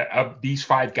Fryermuth, of these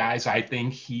 5 guys, I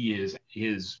think he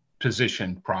is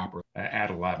positioned properly at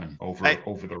 11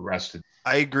 over the rest of.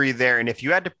 I agree there. And if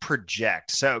you had to project,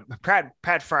 so Pat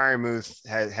Fryermuth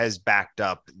has backed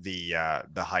up the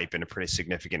hype in a pretty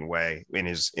significant way in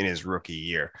his rookie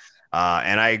year.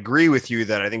 And I agree with you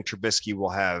that I think Trubisky will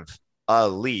have a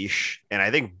leash, and I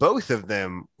think both of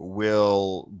them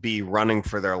will be running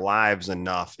for their lives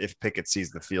enough if Pickett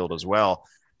sees the field as well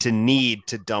to need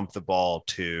to dump the ball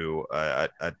to a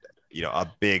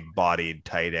big bodied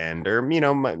tight end or,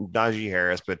 Najee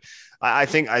Harris. But I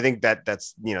think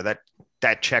that's,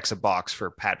 that checks a box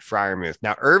for Pat Fryermuth.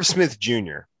 Now, Irv Smith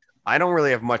Jr., I don't really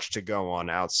have much to go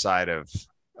on outside of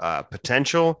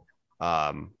potential.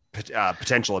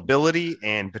 potential ability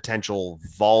and potential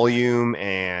volume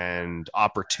and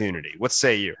opportunity. What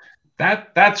say you?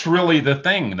 That's really the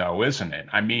thing, though, isn't it?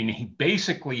 I mean, he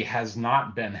basically has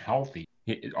not been healthy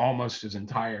almost his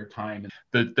entire time.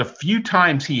 The few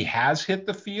times he has hit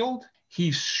the field,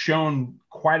 he's shown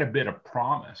quite a bit of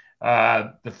promise.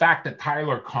 The fact that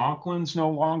Tyler Conklin's no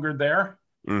longer there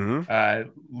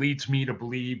leads me to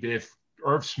believe if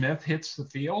Irv Smith hits the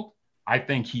field, I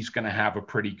think he's going to have a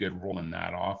pretty good role in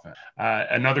that offense.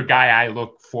 Another guy I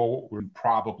look forward to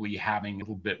probably having a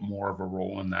little bit more of a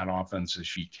role in that offense is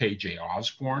KJ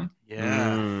Osborne.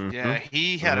 Yeah,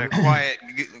 he had a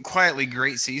quietly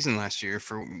great season last year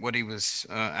for what he was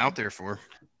out there for.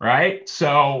 Right.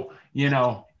 So,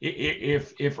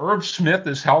 if Irv Smith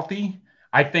is healthy,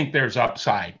 I think there's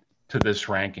upside to this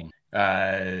ranking.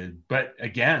 But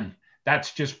again,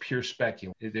 that's just pure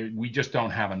speculation. We just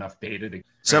don't have enough data to.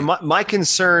 So my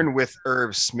concern with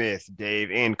Irv Smith, Dave,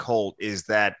 and Colt is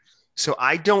that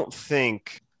I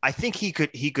think he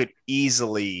could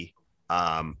easily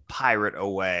pirate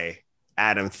away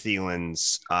Adam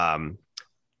Thielen's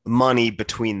money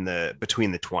between the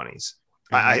 20s.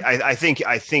 I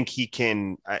think he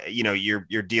can.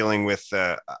 You're dealing with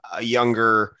a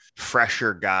younger,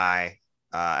 fresher guy.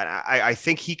 I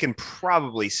think he can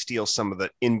probably steal some of the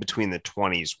in between the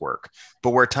 20s work,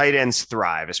 but where tight ends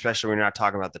thrive, especially when you're not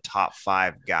talking about the top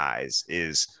 5 guys,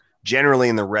 is generally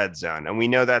in the red zone. And we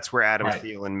know that's where Adam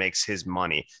Thielen makes his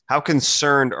money. How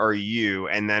concerned are you?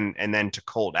 And then to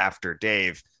Colt after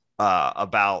Dave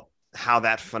about how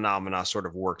that phenomena sort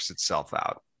of works itself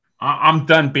out. I'm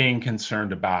done being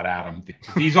concerned about Adam.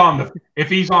 If he's on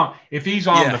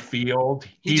the field,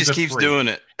 he just keeps doing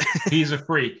it. He's a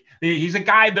freak. He's a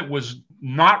guy that was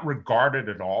not regarded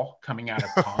at all coming out of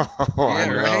college.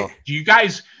 Right. Do you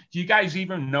guys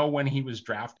even know when he was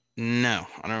drafted? No,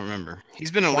 I don't remember.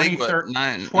 He's been in the league what,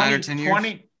 9 or 10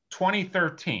 years.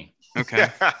 2013. Okay.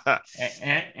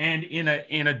 and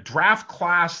in a draft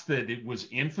class that it was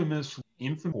infamous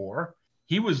for,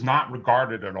 he was not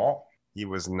regarded at all. He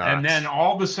was not. And then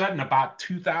all of a sudden, about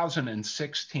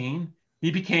 2016,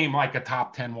 he became like a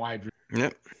top 10 wide receiver.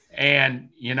 Yep. And,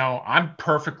 I'm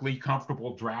perfectly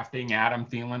comfortable drafting Adam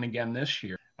Thielen again this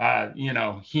year.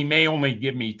 He may only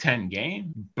give me 10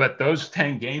 games, but those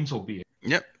 10 games will be.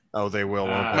 Yep. Oh, they will.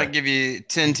 Might give you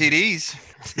 10 TDs.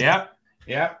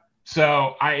 Yep.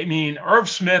 So, I mean, Irv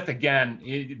Smith, again,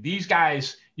 these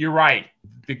guys, you're right.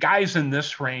 The guys in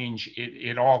this range,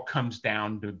 it all comes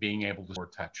down to being able to score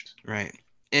touchdowns. Right.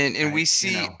 And we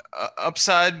see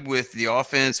upside with the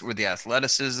offense, with the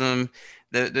athleticism.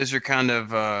 Those are kind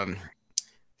of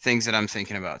things that I'm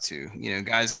thinking about too.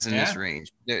 Guys in this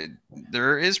range.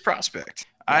 There is prospect.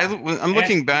 I'm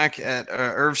looking back at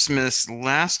Irv Smith's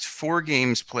last 4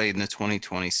 games played in the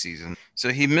 2020 season. So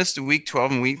he missed week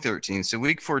 12 and week 13. So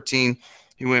week 14,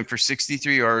 he went for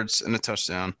 63 yards and a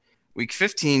touchdown. Week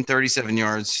 15, 37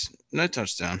 yards, no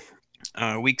touchdown.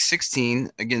 Week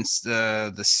 16 against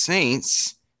the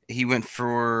Saints, he went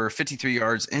for 53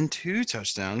 yards and 2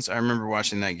 touchdowns. I remember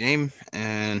watching that game.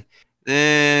 And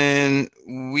then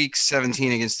week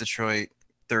 17 against Detroit,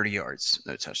 30 yards,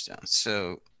 no touchdowns.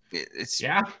 So it's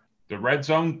the red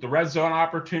zone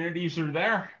opportunities are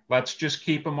there. Let's just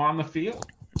keep them on the field.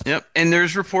 Yep. And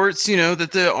there's reports, that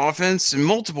the offense,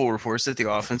 multiple reports that the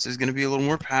offense is going to be a little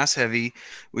more pass heavy.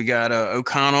 We got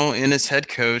O'Connell in as head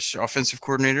coach, offensive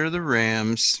coordinator of the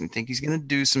Rams. I think he's going to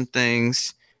do some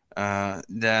things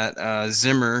that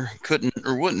Zimmer couldn't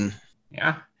or wouldn't.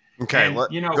 Yeah. Okay. And,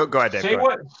 go ahead, Dave.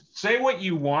 Say what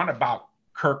you want about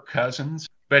Kirk Cousins,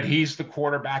 but he's the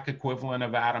quarterback equivalent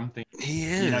of Adam Thielen. He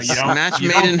is. Match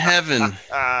made in heaven.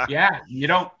 You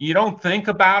don't think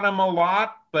about him a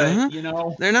lot, but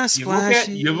they're not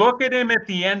splashy. You look at him at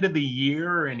the end of the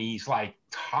year, and he's like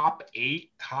top 8,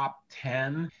 top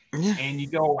 10, and you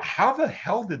go, "How the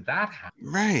hell did that happen?"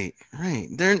 Right.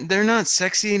 They're not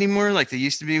sexy anymore like they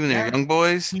used to be when they're young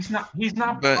boys. He's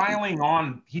not piling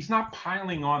on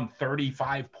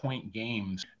 35-point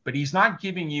games, but he's not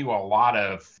giving you a lot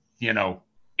of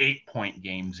 8-point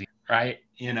games, right?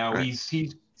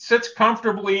 He sits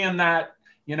comfortably in that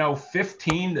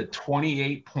 15 to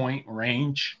 28 point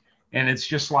range, and it's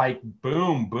just like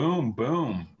boom, boom,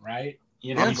 boom, right?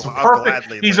 He's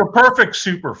a perfect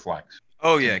super flex.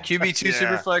 Oh yeah, QB2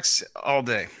 super flex all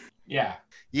day. Yeah.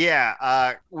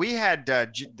 We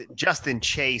had Justin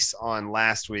Chase on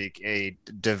last week, a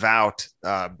devout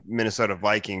Minnesota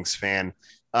Vikings fan.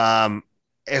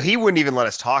 he wouldn't even let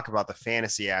us talk about the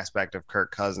fantasy aspect of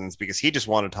Kirk Cousins because he just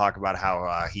wanted to talk about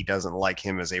how he doesn't like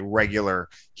him as a regular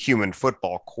human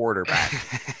football quarterback.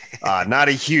 Not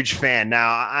a huge fan. Now,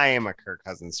 I am a Kirk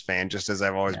Cousins fan, just as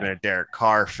I've always been a Derek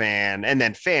Carr fan, and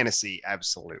then fantasy,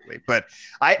 absolutely. But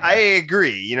I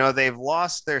agree. You know, they've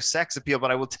lost their sex appeal,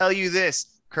 but I will tell you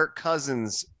this, Kirk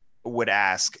Cousins would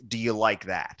ask, do you like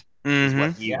that? Is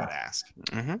what he would ask.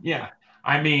 Yeah.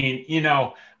 I mean, you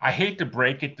know, I hate to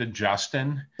break it to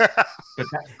Justin,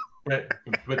 but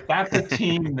that's a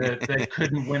team that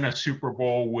couldn't win a Super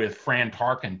Bowl with Fran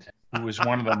Tarkenton, who was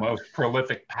one of the most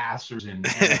prolific passers in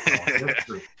NFL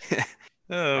history.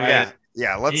 Oh, right?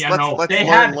 Yeah. Let's they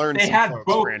learn had some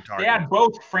both, Fran Tarkenton. They had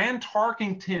both Fran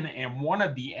Tarkenton and one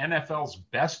of the NFL's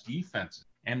best defenses,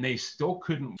 and they still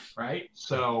couldn't, right?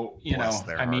 So, you know,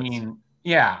 I mean,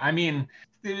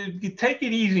 you take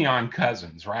it easy on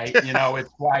Cousins, right? You know, it's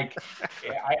like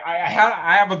I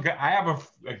have a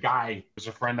guy who's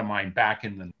a friend of mine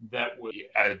that was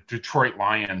a Detroit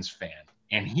Lions fan,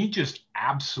 and he just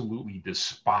absolutely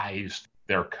despised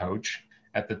their coach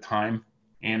at the time.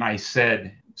 And I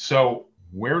said, so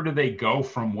where do they go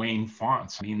from Wayne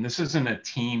Fontes? I mean, this isn't a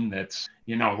team that's,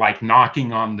 you know, like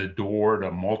knocking on the door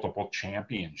to multiple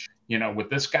championships. You know,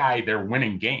 with this guy, they're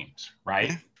winning games,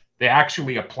 right? They're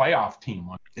actually a playoff team.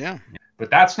 Yeah. But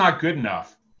that's not good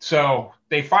enough. So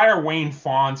they fire Wayne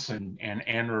Fontes and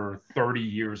enter 30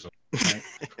 years of, right?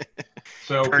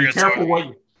 So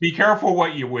be careful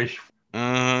what you wish for.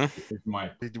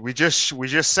 We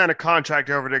just sent a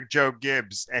contract over to Joe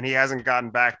Gibbs, and he hasn't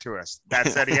gotten back to us. That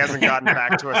said, he hasn't gotten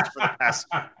back to us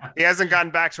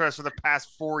for the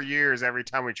past 4 years. Every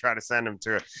time we try to send him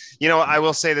to it, you know, I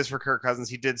will say this for Kirk Cousins: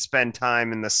 he did spend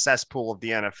time in the cesspool of the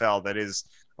NFL that is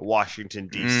Washington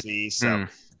D.C. So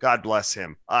God bless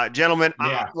him, gentlemen.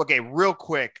 Okay, real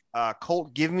quick,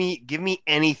 Colt, give me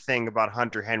anything about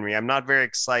Hunter Henry. I'm not very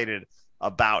excited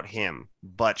about him,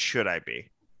 but should I be?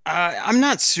 I'm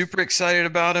not super excited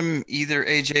about him either,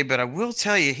 AJ, but I will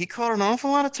tell you, he caught an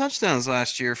awful lot of touchdowns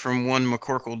last year from one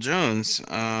McCorkle Jones.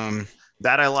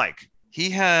 That I like. He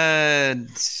had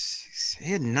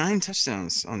 9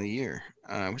 touchdowns on the year,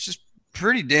 which is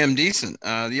pretty damn decent.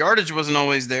 The yardage wasn't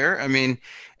always there. I mean,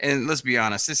 and let's be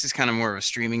honest, this is kind of more of a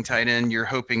streaming tight end. You're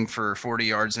hoping for 40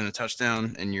 yards and a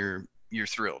touchdown, and you're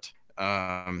thrilled.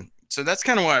 So that's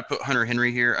kind of why I put Hunter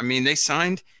Henry here. I mean, they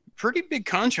signed pretty big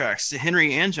contracts to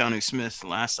Henry and Jonnu Smith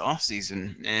last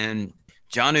offseason, and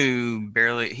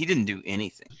Jonnu he didn't do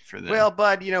anything for them. Well,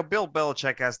 but, you know, Bill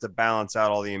Belichick has to balance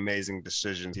out all the amazing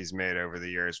decisions he's made over the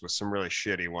years with some really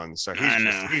shitty ones. So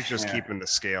he's just keeping the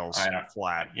scales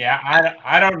flat. Yeah,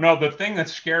 I don't know. The thing that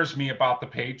scares me about the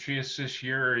Patriots this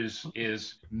year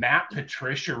is Matt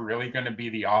Patricia really going to be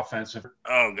the offensive?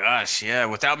 Oh, gosh, yeah.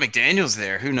 Without McDaniels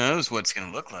there, who knows what's going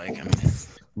to look like. I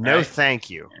mean, thank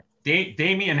you.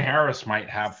 Damian Harris might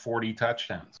have 40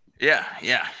 touchdowns. Yeah.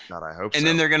 God, I hope so. And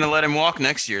then they're going to let him walk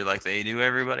next year like they do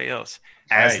everybody else.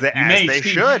 As they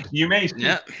should. You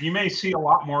may see a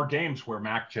lot more games where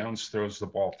Mac Jones throws the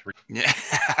ball 3. Yeah.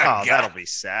 That'll be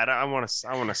sad. I want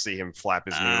to see him flap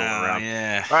his noodle around.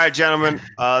 Yeah. All right, gentlemen.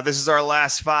 This is our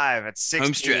last 5 at 16.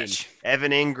 Home stretch.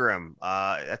 Evan Ingram.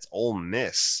 That's Ole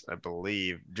Miss, I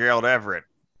believe. Gerald Everett.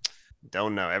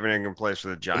 Don't know. Evan Ingram plays for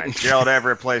the Giants. Gerald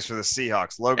Everett plays for the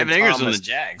Seahawks. Logan Thomas, on the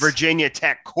Jags. Virginia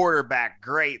Tech quarterback,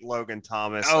 great Logan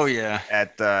Thomas. Oh yeah. For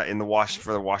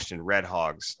the Washington Red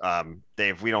Hogs.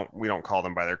 Dave, we don't call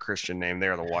them by their Christian name. They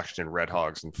are the Washington Red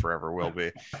Hogs and forever will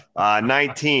be.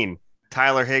 19,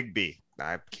 Tyler Higbee.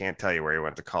 I can't tell you where he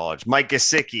went to college. Mike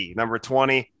Gesicki, number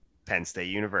 20. Penn State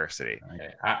University.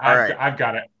 Okay. I've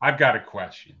got a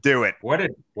question. Do it. What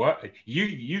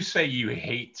you say you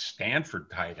hate Stanford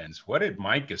tight ends? What did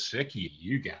Mike Gesicki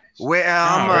you guys?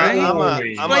 Well,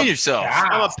 explain yourself.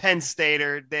 I'm a Penn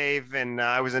Stater, Dave, and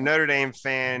I was a Notre Dame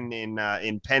fan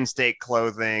in Penn State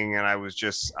clothing, and I was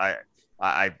just there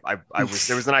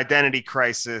was an identity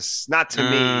crisis, not to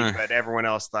me, but everyone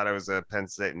else thought I was a Penn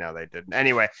State. No, they didn't.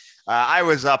 Anyway, I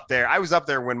was up there. I was up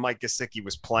there when Mike Gesicki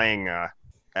was playing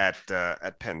at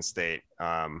Penn State.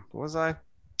 Was I?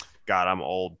 God, I'm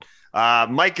old.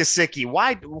 Mike Gesicki.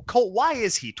 Colt, why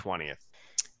is he 20th?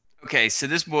 Okay, so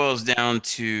this boils down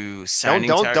to signing.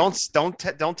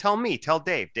 Don't tell me. Tell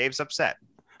Dave. Dave's upset.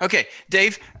 Okay,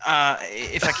 Dave,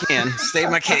 if I can state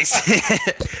my case,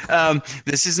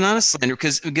 this is not a slander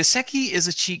because Gesicki is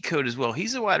a cheat code as well.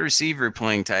 He's a wide receiver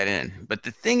playing tight end. But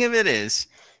the thing of it is,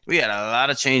 we had a lot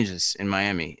of changes in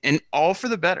Miami, and all for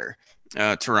the better.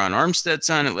 Teron Armstead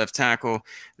signed at left tackle.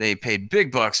 They paid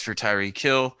big bucks for Tyreek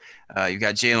Hill. You've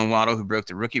got Jalen Waddle, who broke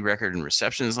the rookie record in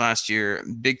receptions last year.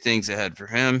 Big things ahead for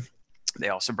him. They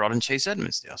also brought in Chase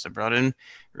Edmonds. They also brought in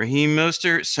Raheem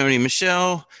Mostert, Sony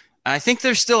Michel. I think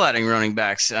they're still adding running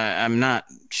backs. I'm not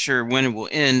sure when it will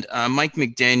end. Mike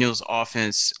McDaniel's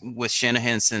offense with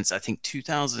Shanahan since I think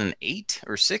 2008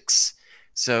 or six.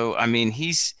 So I mean,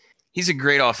 he's a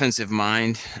great offensive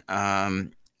mind.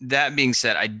 That being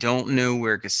said, I don't know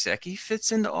where Gesicki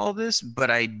fits into all this, but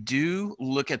I do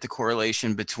look at the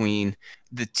correlation between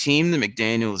the team that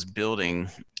McDaniel is building,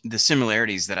 the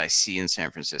similarities that I see in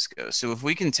San Francisco. So if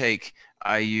we can take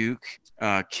Ayuk,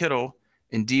 Kittle,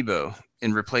 and Debo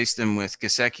and replace them with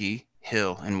Gesicki,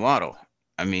 Hill, and Waddle.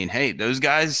 I mean, hey, those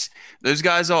guys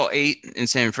all ate in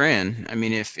San Fran. I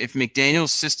mean, if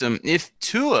McDaniel's system, if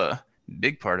Tua,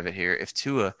 big part of it here, if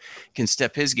Tua can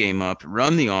step his game up,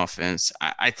 run the offense,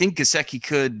 I think Gesicki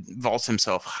could vault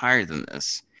himself higher than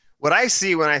this. What I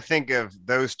see when I think of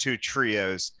those two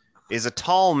trios is a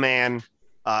tall man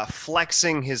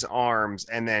flexing his arms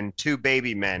and then two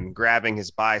baby men grabbing his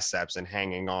biceps and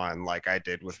hanging on like I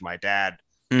did with my dad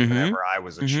whenever I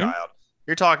was a child.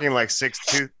 You're talking like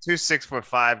 6'2",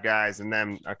 6'5" guys, and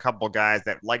then a couple guys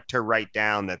that like to write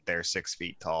down that they're 6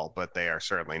 feet tall, but they are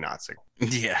certainly not 6.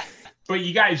 Yeah. But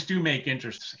you guys do make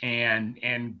interests, and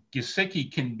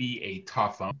Gesicki can be a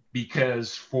tough one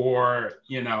because for,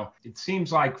 it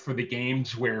seems like for the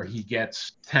games where he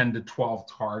gets 10 to 12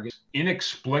 targets,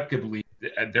 inexplicably,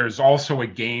 there's also a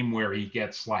game where he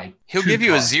gets like he'll give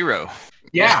you a 0.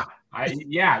 Yeah.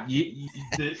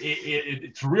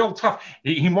 It's real tough.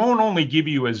 He won't only give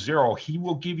you a 0, he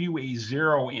will give you a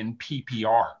 0 in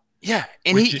PPR. Yeah,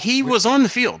 and he was on the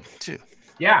field too.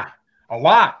 Yeah, a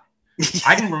lot.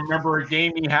 I can remember a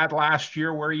game he had last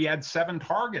year where he had 7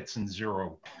 targets and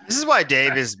 0. This is why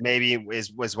Dave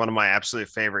was one of my absolute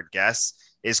favorite guests.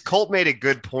 Is Colt made a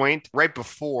good point right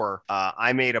before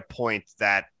I made a point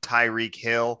that Tyreek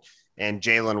Hill and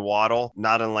Jalen Waddle,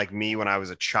 not unlike me when I was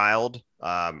a child,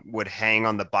 would hang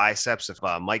on the biceps of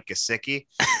Mike Gesicki.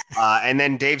 And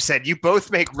then Dave said, "You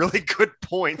both make really good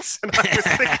points." And I was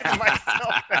thinking to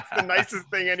myself, that's the nicest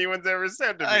thing anyone's ever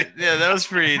said to me. Yeah, that was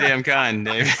pretty damn kind,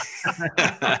 Dave.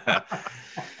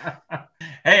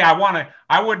 Hey,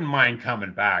 I wouldn't mind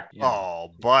coming back.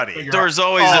 Oh, buddy. Door's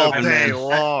always open, man.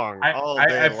 All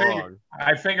day long.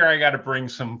 I figure I got to bring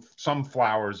some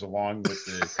flowers along with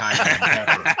the kind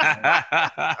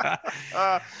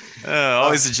of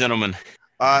always a gentleman.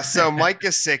 So Mike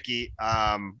Gesicki.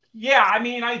 Yeah, I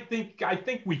mean, I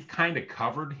think we've kind of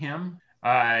covered him.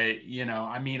 I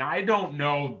don't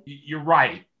know. You're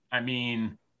right. I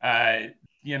mean, I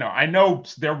know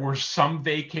there were some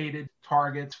vacated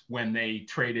targets when they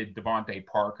traded Devontae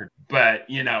Parker, but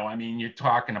you're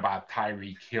talking about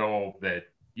Tyreek Hill that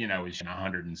is a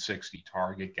 160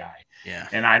 target guy. Yeah.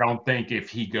 And I don't think if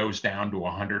he goes down to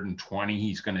 120,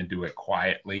 he's going to do it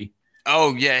quietly.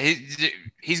 Oh yeah,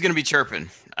 he's going to be chirping.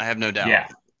 I have no doubt. Yeah.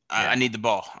 I need the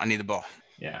ball.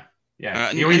 Yeah.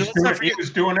 Yeah. He was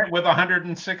doing it with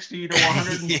 160 to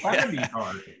 170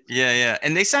 targets. Yeah.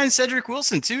 And they signed Cedric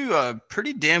Wilson too, a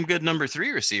pretty damn good number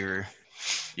 3 receiver.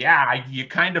 Yeah, you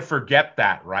kind of forget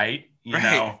that, right? You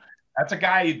know, that's a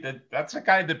guy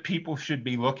that people should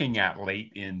be looking at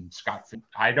late in Scott.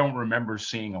 I don't remember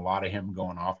seeing a lot of him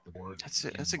going off the board.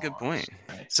 That's a good point.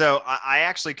 Right? So I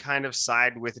actually kind of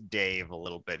side with Dave a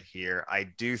little bit here. I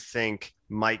do think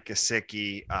Mike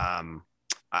Gesicki,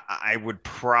 I would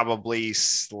probably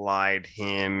slide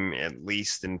him at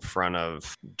least in front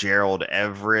of Gerald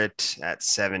Everett at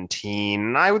 17.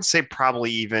 And I would say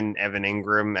probably even Evan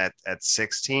Ingram at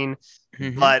 16.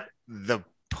 Mm-hmm. But the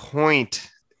point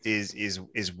is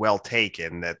well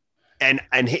taken. That and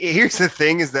here's the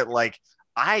thing is that like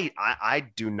I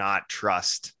do not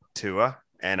trust Tua,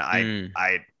 and I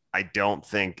don't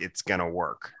think it's gonna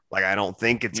work. Like, I don't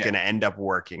think it's going to end up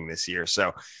working this year.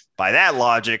 So by that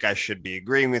logic, I should be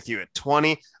agreeing with you at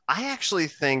 20. I actually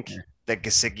think that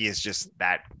Gesicki is just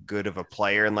that good of a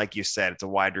player. And like you said, it's a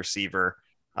wide receiver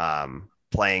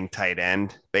playing tight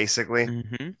end, basically.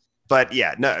 Mm-hmm. But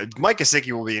yeah, no, Mike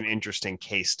Gesicki will be an interesting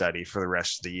case study for the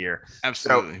rest of the year.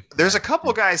 Absolutely. So there's a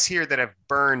couple guys here that have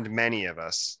burned many of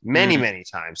us many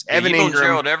times. Yeah, Evan you don't Ingram,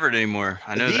 Gerald Everett anymore.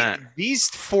 I know that. These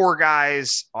 4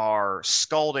 guys are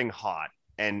scalding hot.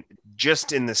 And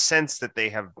just in the sense that they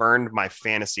have burned my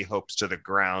fantasy hopes to the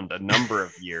ground a number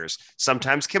of years,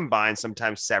 sometimes combined,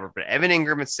 sometimes separate. But Evan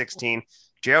Ingram at 16,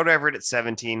 Gerald Everett at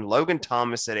 17, Logan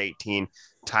Thomas at 18,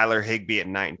 Tyler Higbee at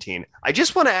 19. I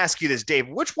just want to ask you this, Dave,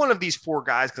 which one of these 4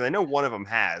 guys, because I know one of them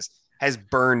has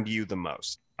burned you the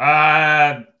most?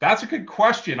 That's a good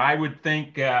question. I would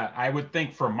think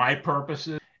for my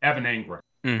purposes, Evan Ingram.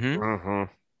 Mm-hmm. Mm-hmm.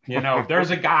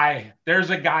 There's a guy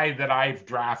that I've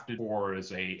drafted for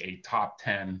as a top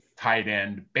 10 tight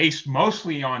end based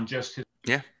mostly on just his.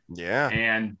 Yeah.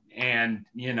 And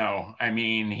I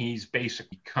mean, he's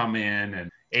basically come in and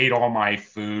ate all my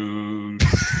food,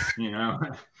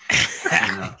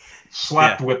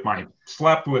 slept with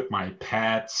my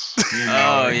pets.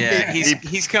 Oh yeah,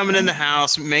 he's coming in the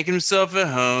house, making himself at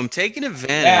home, taking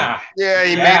advantage.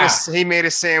 He made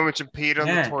a sandwich and peed on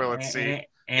the toilet seat.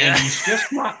 And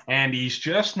he's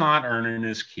just not earning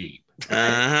his keep.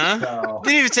 So,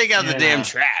 didn't even take out the damn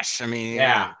trash. I mean,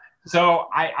 yeah. So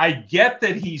I get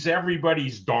that he's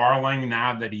everybody's darling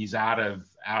now that he's out of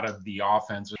the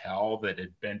offensive hell that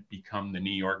had become the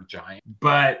New York Giants.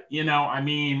 But I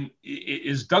mean,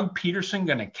 is Doug Peterson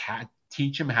going to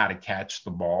teach him how to catch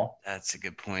the ball? That's a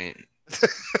good point.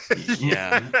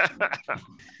 Yeah.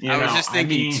 I was just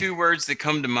thinking two words that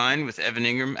come to mind with Evan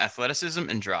Ingram: athleticism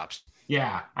and drops.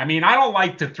 Yeah. I mean, I don't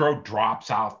like to throw drops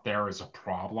out there as a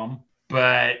problem.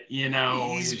 But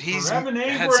he's Evan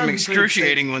Ingram, had some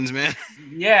excruciating ones, man.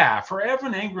 Yeah, for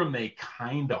Evan Ingram, they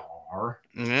kind of are.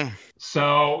 Yeah.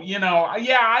 So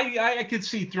I could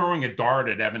see throwing a dart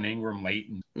at Evan Ingram late.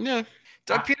 Yeah.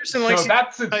 Doug Peterson likes. So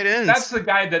that's the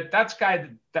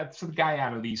guy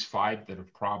out of these five that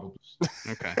have probably.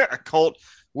 Okay. Colt,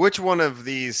 which one of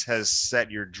these has set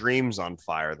your dreams on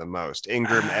fire the most?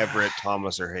 Ingram, Everett,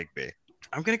 Thomas, or Higbee?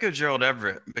 I'm gonna go Gerald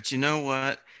Everett, but you know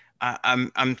what?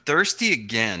 I'm thirsty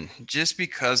again just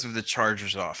because of the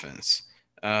Chargers offense.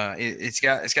 It's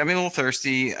got me a little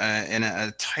thirsty, and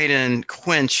a tight end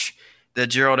quench that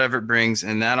Gerald Everett brings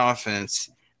in that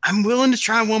offense. I'm willing to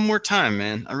try one more time,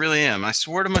 man. I really am. I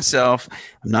swore to myself,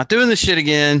 I'm not doing this shit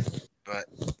again. But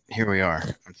here we are.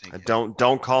 I'm thinking,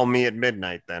 don't call me at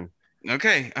midnight then.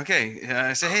 Okay.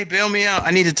 I say, hey, bail me out.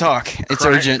 I need to talk. It's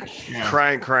urgent. Yeah.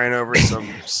 Crying over some.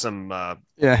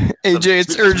 Yeah, AJ,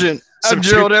 it's urgent. I'm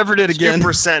Gerald Everett again.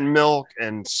 2% milk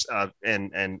and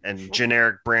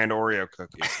generic brand Oreo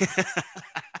cookies.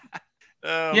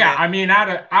 Yeah, man. I mean,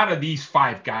 out of these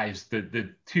five guys,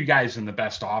 the two guys in the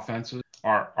best offenses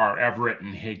are Everett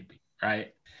and Higbee,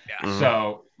 right? Yeah. Mm-hmm.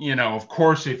 So of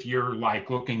course, if you're like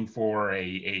looking for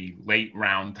a late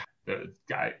round. The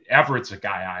guy Everett's a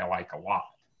guy I like a lot.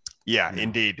 Yeah,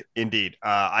 indeed.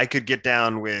 I could get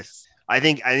down with. I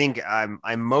think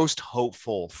I'm most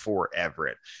hopeful for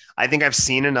Everett. I think I've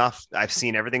seen enough. I've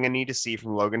seen everything I need to see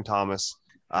from Logan Thomas.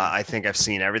 I think I've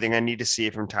seen everything I need to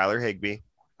see from Tyler Higbee.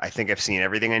 I think I've seen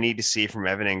everything I need to see from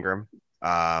Evan Ingram.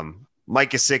 Mike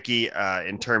Gesicki,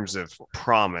 in terms of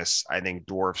promise, I think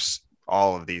dwarfs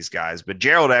all of these guys. But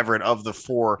Gerald Everett, of the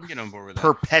four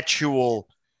perpetual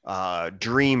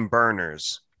dream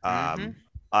burners, I'm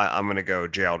going to go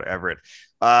Gerald Everett.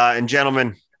 And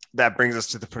gentlemen, that brings us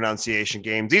to the pronunciation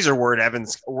games. These are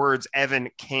words Evan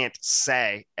can't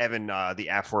say. Evan, the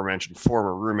aforementioned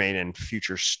former roommate and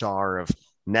future star of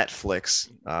Netflix.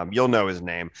 You'll know his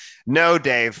name. No,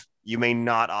 Dave, you may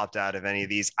not opt out of any of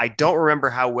these. I don't remember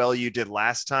how well you did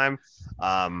last time.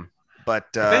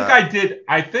 But I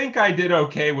think I did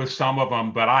okay with some of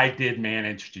them, but I did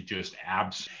manage to just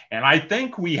and I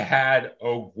think we had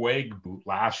Ogwegbu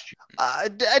last year.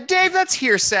 Dave, that's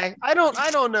hearsay. I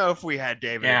don't know if we had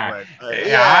David. Yeah,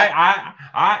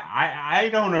 I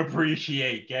don't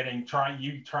appreciate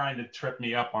you trying to trip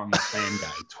me up on the same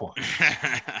guy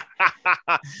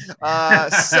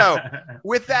twice. So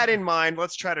with that in mind,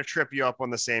 let's try to trip you up on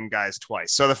the same guys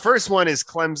twice. So the first one is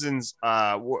Clemson's.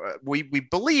 We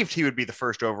believed he would be the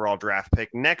first overall draft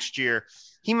pick next year.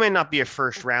 He might not be a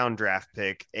first round draft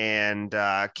pick, and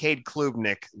Cade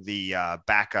Klubnik, the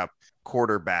backup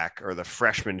quarterback or the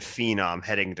freshman phenom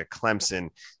heading to Clemson,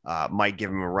 might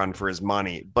give him a run for his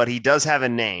money, but he does have a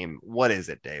name. What is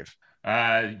it, Dave?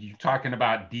 You talking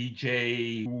about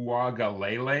DJ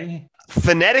Uagalele?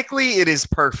 Phonetically, it is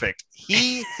perfect.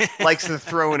 He likes to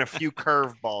throw in a few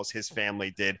curveballs. His family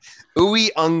did.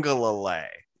 Ui Ungalale.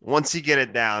 Once you get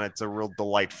it down, it's a real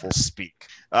delightful speak.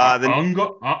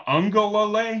 Ungalale?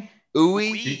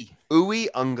 Ui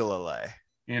Ungalale.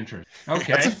 Interesting.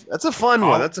 Okay. That's a fun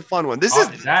one. That's a fun one. This is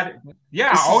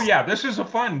a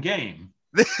fun game.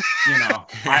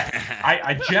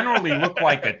 I generally look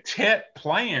like a tit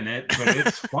playing it, but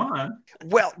it's fun.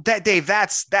 Well, Dave,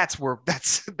 that's what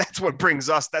brings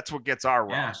us. That's what gets our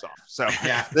rocks off. So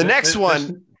the next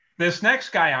one. This next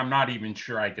guy, I'm not even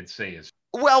sure I could say is.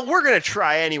 Well, we're gonna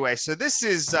try anyway. So this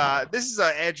is an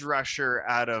edge rusher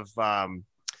out of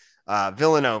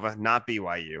Villanova, not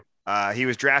BYU. He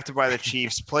was drafted by the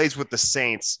Chiefs, plays with the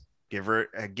Saints. Give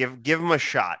him a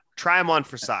shot. Try him on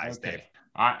for size, okay. Dave.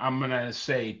 I'm gonna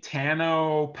say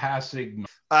Tano Pasig.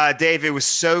 Dave, it was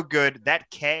so good. That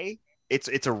K,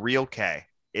 it's a real K.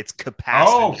 It's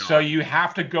Oh, so Capassignon. you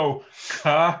have to go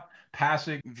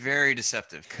passing. Very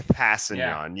deceptive.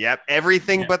 Capassignon. Yep.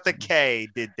 Everything Yeah. but the K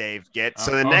did Dave get.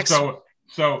 So the next.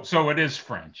 So it is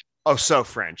French. Oh, so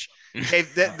French.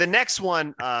 Dave, the next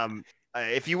one.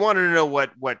 If you wanted to know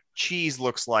what cheese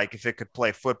looks like if it could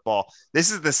play football, this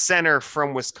is the center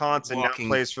from Wisconsin. Walking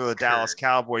now plays for the Dallas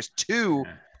Cowboys. Two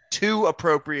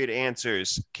appropriate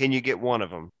answers. Can you get one of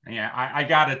them? Yeah, I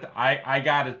got it. I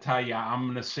got to tell you, I'm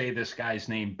going to say this guy's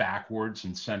name backwards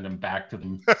and send him back to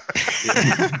them.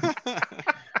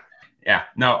 Yeah,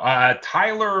 no,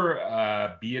 Tyler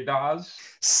Biadasz.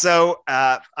 So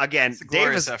again,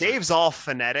 Dave's all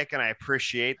phonetic, and I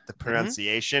appreciate the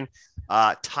pronunciation.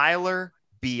 Tyler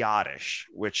Biadasz,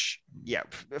 which, yeah,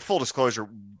 full disclosure,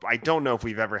 I don't know if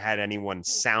we've ever had anyone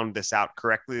sound this out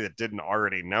correctly that didn't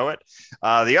already know it.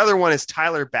 The other one is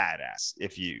Tyler Badass.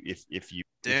 If you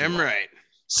damn right.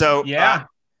 So yeah,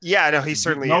 no, he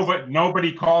certainly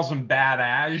nobody calls him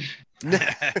Badass.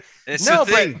 It's a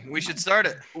thing. We should start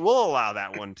it. We'll allow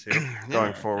that one too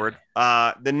going forward.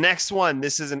 The next one,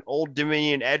 this is an Old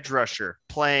Dominion edge rusher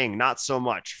playing not so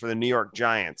much for the New York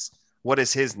Giants. What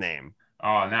is his name?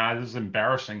 Oh, now this is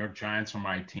embarrassing. The Giants on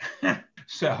my team.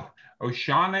 So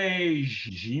Oshane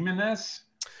Jimenez.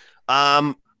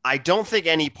 I don't think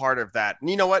any part of that.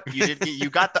 You know what? You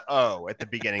got the O at the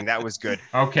beginning. That was good.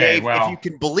 Okay, Dave, well, if you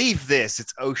can believe this,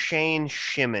 it's O'Shane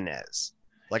Ximenez.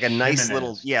 Like a nice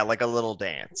little, like a little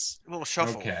dance. A little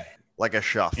shuffle. Okay. Like a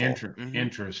shuffle.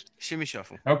 Interest. Shimmy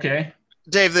shuffle. Okay.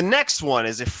 Dave, the next one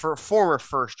is a former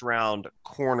first-round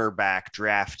cornerback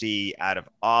draftee out of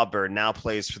Auburn, now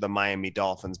plays for the Miami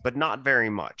Dolphins, but not very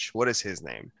much. What is his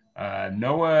name?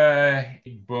 Noah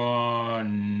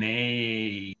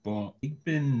Igbenogany.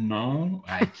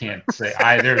 I can't say.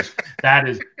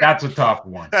 That's a tough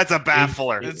one. That's a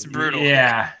baffler. It's brutal.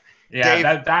 Yeah. Dave,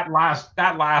 that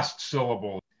last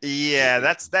syllable. Yeah,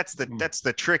 that's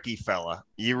the tricky fella.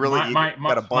 You really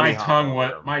got a bunny.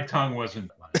 My tongue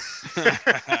wasn't.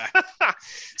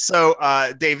 So,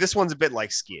 Dave, this one's a bit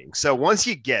like skiing. So once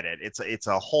you get it, it's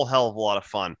a whole hell of a lot of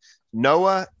fun.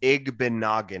 Noah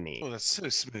Igbenogany. Oh, that's so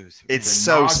smooth. It's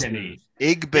so smooth.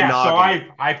 Igbenogany. Yeah, so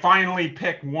I finally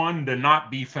picked one to not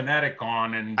be phonetic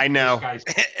on, and I know,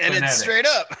 and it's straight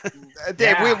up.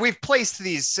 Dave, we've placed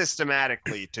these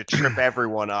systematically to trip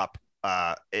everyone up.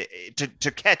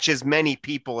 To catch as many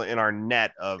people in our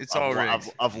net of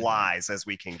lies as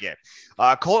we can get.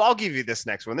 Colt, I'll give you this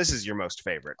next one. This is your most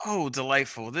favorite. Oh,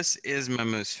 delightful. This is my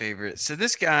most favorite. So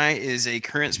this guy is a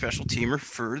current special teamer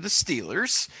for the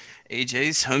Steelers,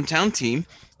 AJ's hometown team.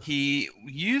 He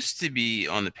used to be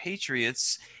on the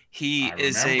Patriots. I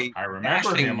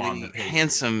remember him on the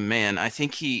handsome man. I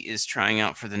think he is trying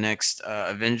out for the next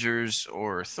Avengers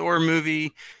or Thor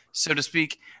movie, so to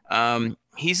speak.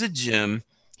 He's a Jim.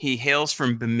 He hails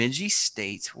from Bemidji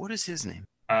State. What is his name?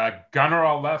 Gunnar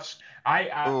Olefs.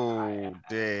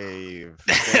 Dave.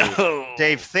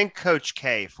 Dave, think Coach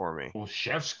K for me.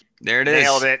 Olszewski. There it is.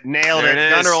 Nailed it.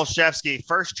 Gunnar Olszewski.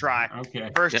 First try. Okay.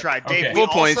 First try. Dave, okay. we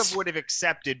also would have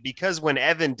accepted, because when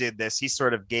Evan did this, he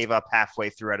sort of gave up halfway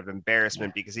through out of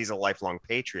embarrassment because he's a lifelong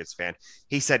Patriots fan.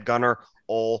 He said, Gunnar,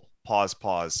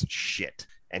 pause, shit.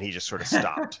 And he just sort of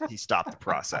stopped. He stopped the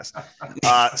process.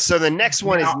 So the next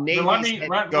one is Navy. Let me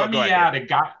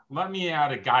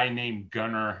add a guy named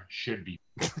Gunnar should be.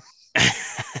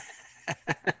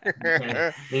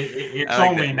 Okay. It's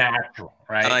only natural,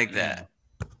 right? I like that.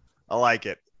 I like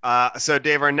it. So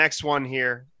Dave, our next one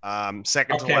here,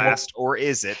 second to last, or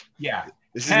is it? Yeah.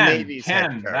 This Ken, is Navy's head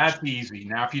coach. That's easy.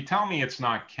 Now, if you tell me it's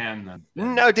not Ken, then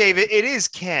no, Dave, it is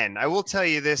Ken. I will tell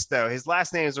you this though: his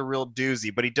last name is a real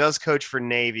doozy, but he does coach for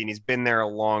Navy, and he's been there a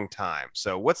long time.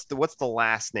 So, what's the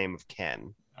last name of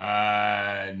Ken?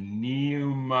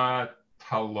 Niumatalola.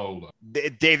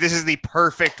 Dave, this is the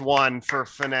perfect one for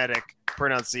phonetic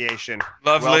pronunciation.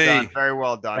 Lovely, well done, very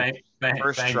well done.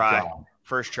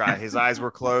 First try. His eyes were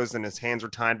closed and his hands were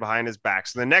tied behind his back.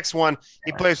 So the next one,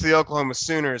 he plays for the Oklahoma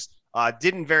Sooners.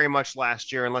 Didn't very much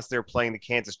last year unless they were playing the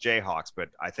Kansas Jayhawks, but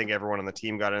I think everyone on the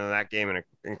team got into that game, and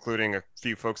including a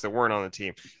few folks that weren't on the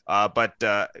team. But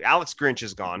Alex Grinch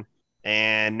is gone,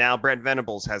 and now Brent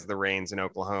Venables has the reins in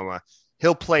Oklahoma.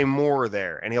 He'll play more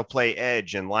there, and he'll play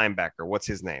edge and linebacker. What's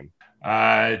his name?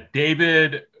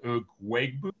 David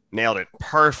Ugwegbu. Nailed it.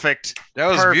 Perfect. That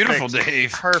was beautiful,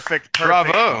 Dave. Perfect.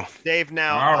 Bravo. Dave,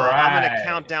 now I'm going to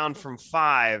count down from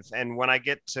 5, and when I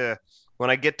get to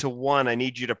 1, I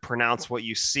need you to pronounce what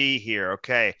you see here.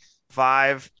 Okay.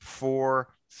 5, 4,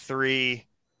 3,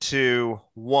 2,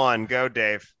 1. Go,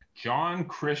 Dave. John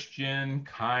Christian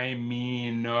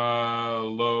Kaimino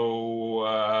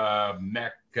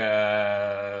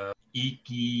Mecca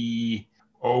Iki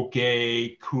Oke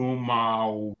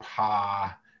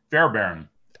Kumaupa Fairbairn.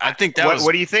 I think that was.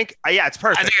 What do you think? Yeah, it's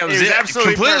perfect. I think it was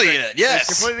absolutely completely perfect. it. Yes,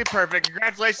 It's completely perfect.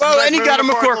 Congratulations! Well, Let's and he move got to a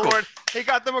McCorkle. award. He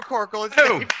got the McCorkle. It's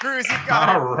Oh. Dave Cruz. He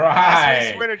got it. All Last right.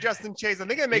 week's winner, Justin Chase. I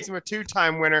think that makes him a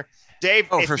 2-time winner. Dave,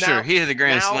 Oh, it's for now, sure. He hit the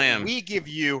grand now slam. We give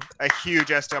you a huge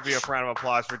SWF round of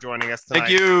applause for joining us tonight.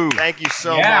 Thank you. Thank you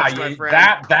so Yeah, much, my friend.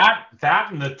 that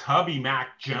and the Tubby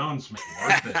Mac Jones made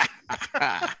worth it.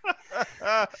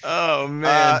 Oh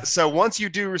man. So once you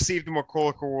do receive the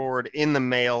McCorkle Award in the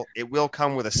mail, it will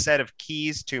come with a set of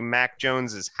keys to Mac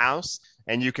Jones's house,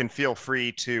 and you can feel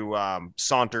free to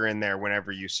saunter in there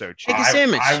whenever you so choose. Take a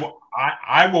sandwich.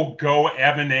 I will go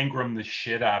Evan Ingram the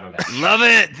shit out of that. Love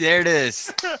it. There it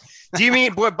is. Do you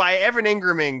mean, boy, by Evan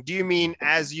Ingraming, do you mean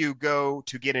as you go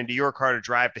to get into your car to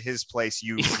drive to his place,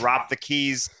 you drop the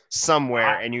keys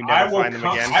somewhere and you never find them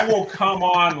again? I will come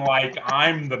on like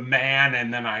I'm the man,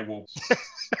 and then I will.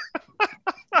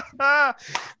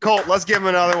 Colt, let's give him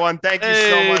another one. Thank you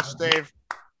so much, Dave.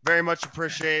 Very much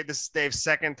appreciate it. This is Dave's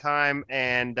second time,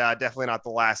 and definitely not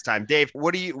the last time. Dave,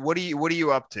 what are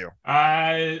you up to?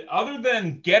 Other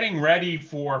than getting ready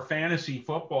for fantasy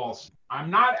football,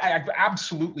 I'm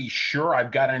absolutely sure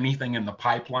I've got anything in the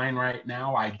pipeline right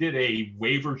now. I did a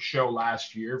waiver show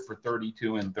last year for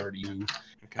 32 and 32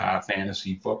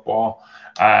 fantasy football,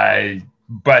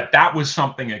 but that was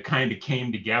something that kind of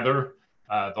came together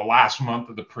the last month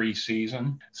of the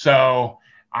preseason. So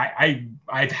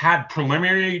I've had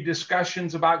preliminary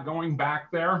discussions about going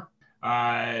back there.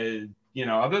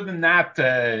 Other than that,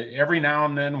 every now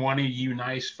and then one of you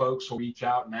nice folks will reach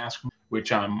out and ask me,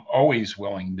 which I'm always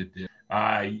willing to do.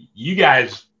 You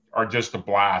guys are just a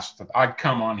blast. I'd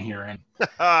come on here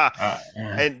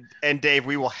and Dave,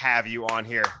 we will have you on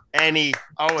here any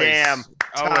damn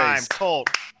time. Always. Colt,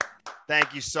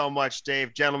 thank you so much,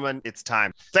 Dave. Gentlemen, it's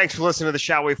time. Thanks for listening to the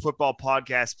Shall We Football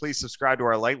podcast. Please subscribe to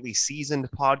our lightly seasoned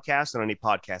podcast on any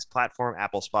podcast platform,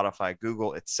 Apple, Spotify,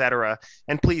 Google, etc.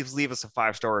 And please leave us a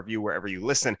 5-star review wherever you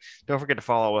listen. Don't forget to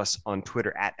follow us on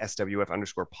Twitter at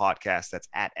SWF_podcast. That's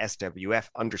at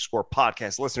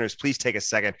SWF_podcast. Listeners, please take a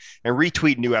second and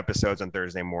retweet new episodes on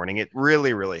Thursday morning. It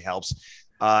really, really helps.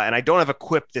 And I don't have a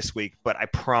quip this week, but I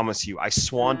promise you, I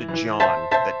swan to John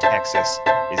that Texas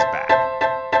is back.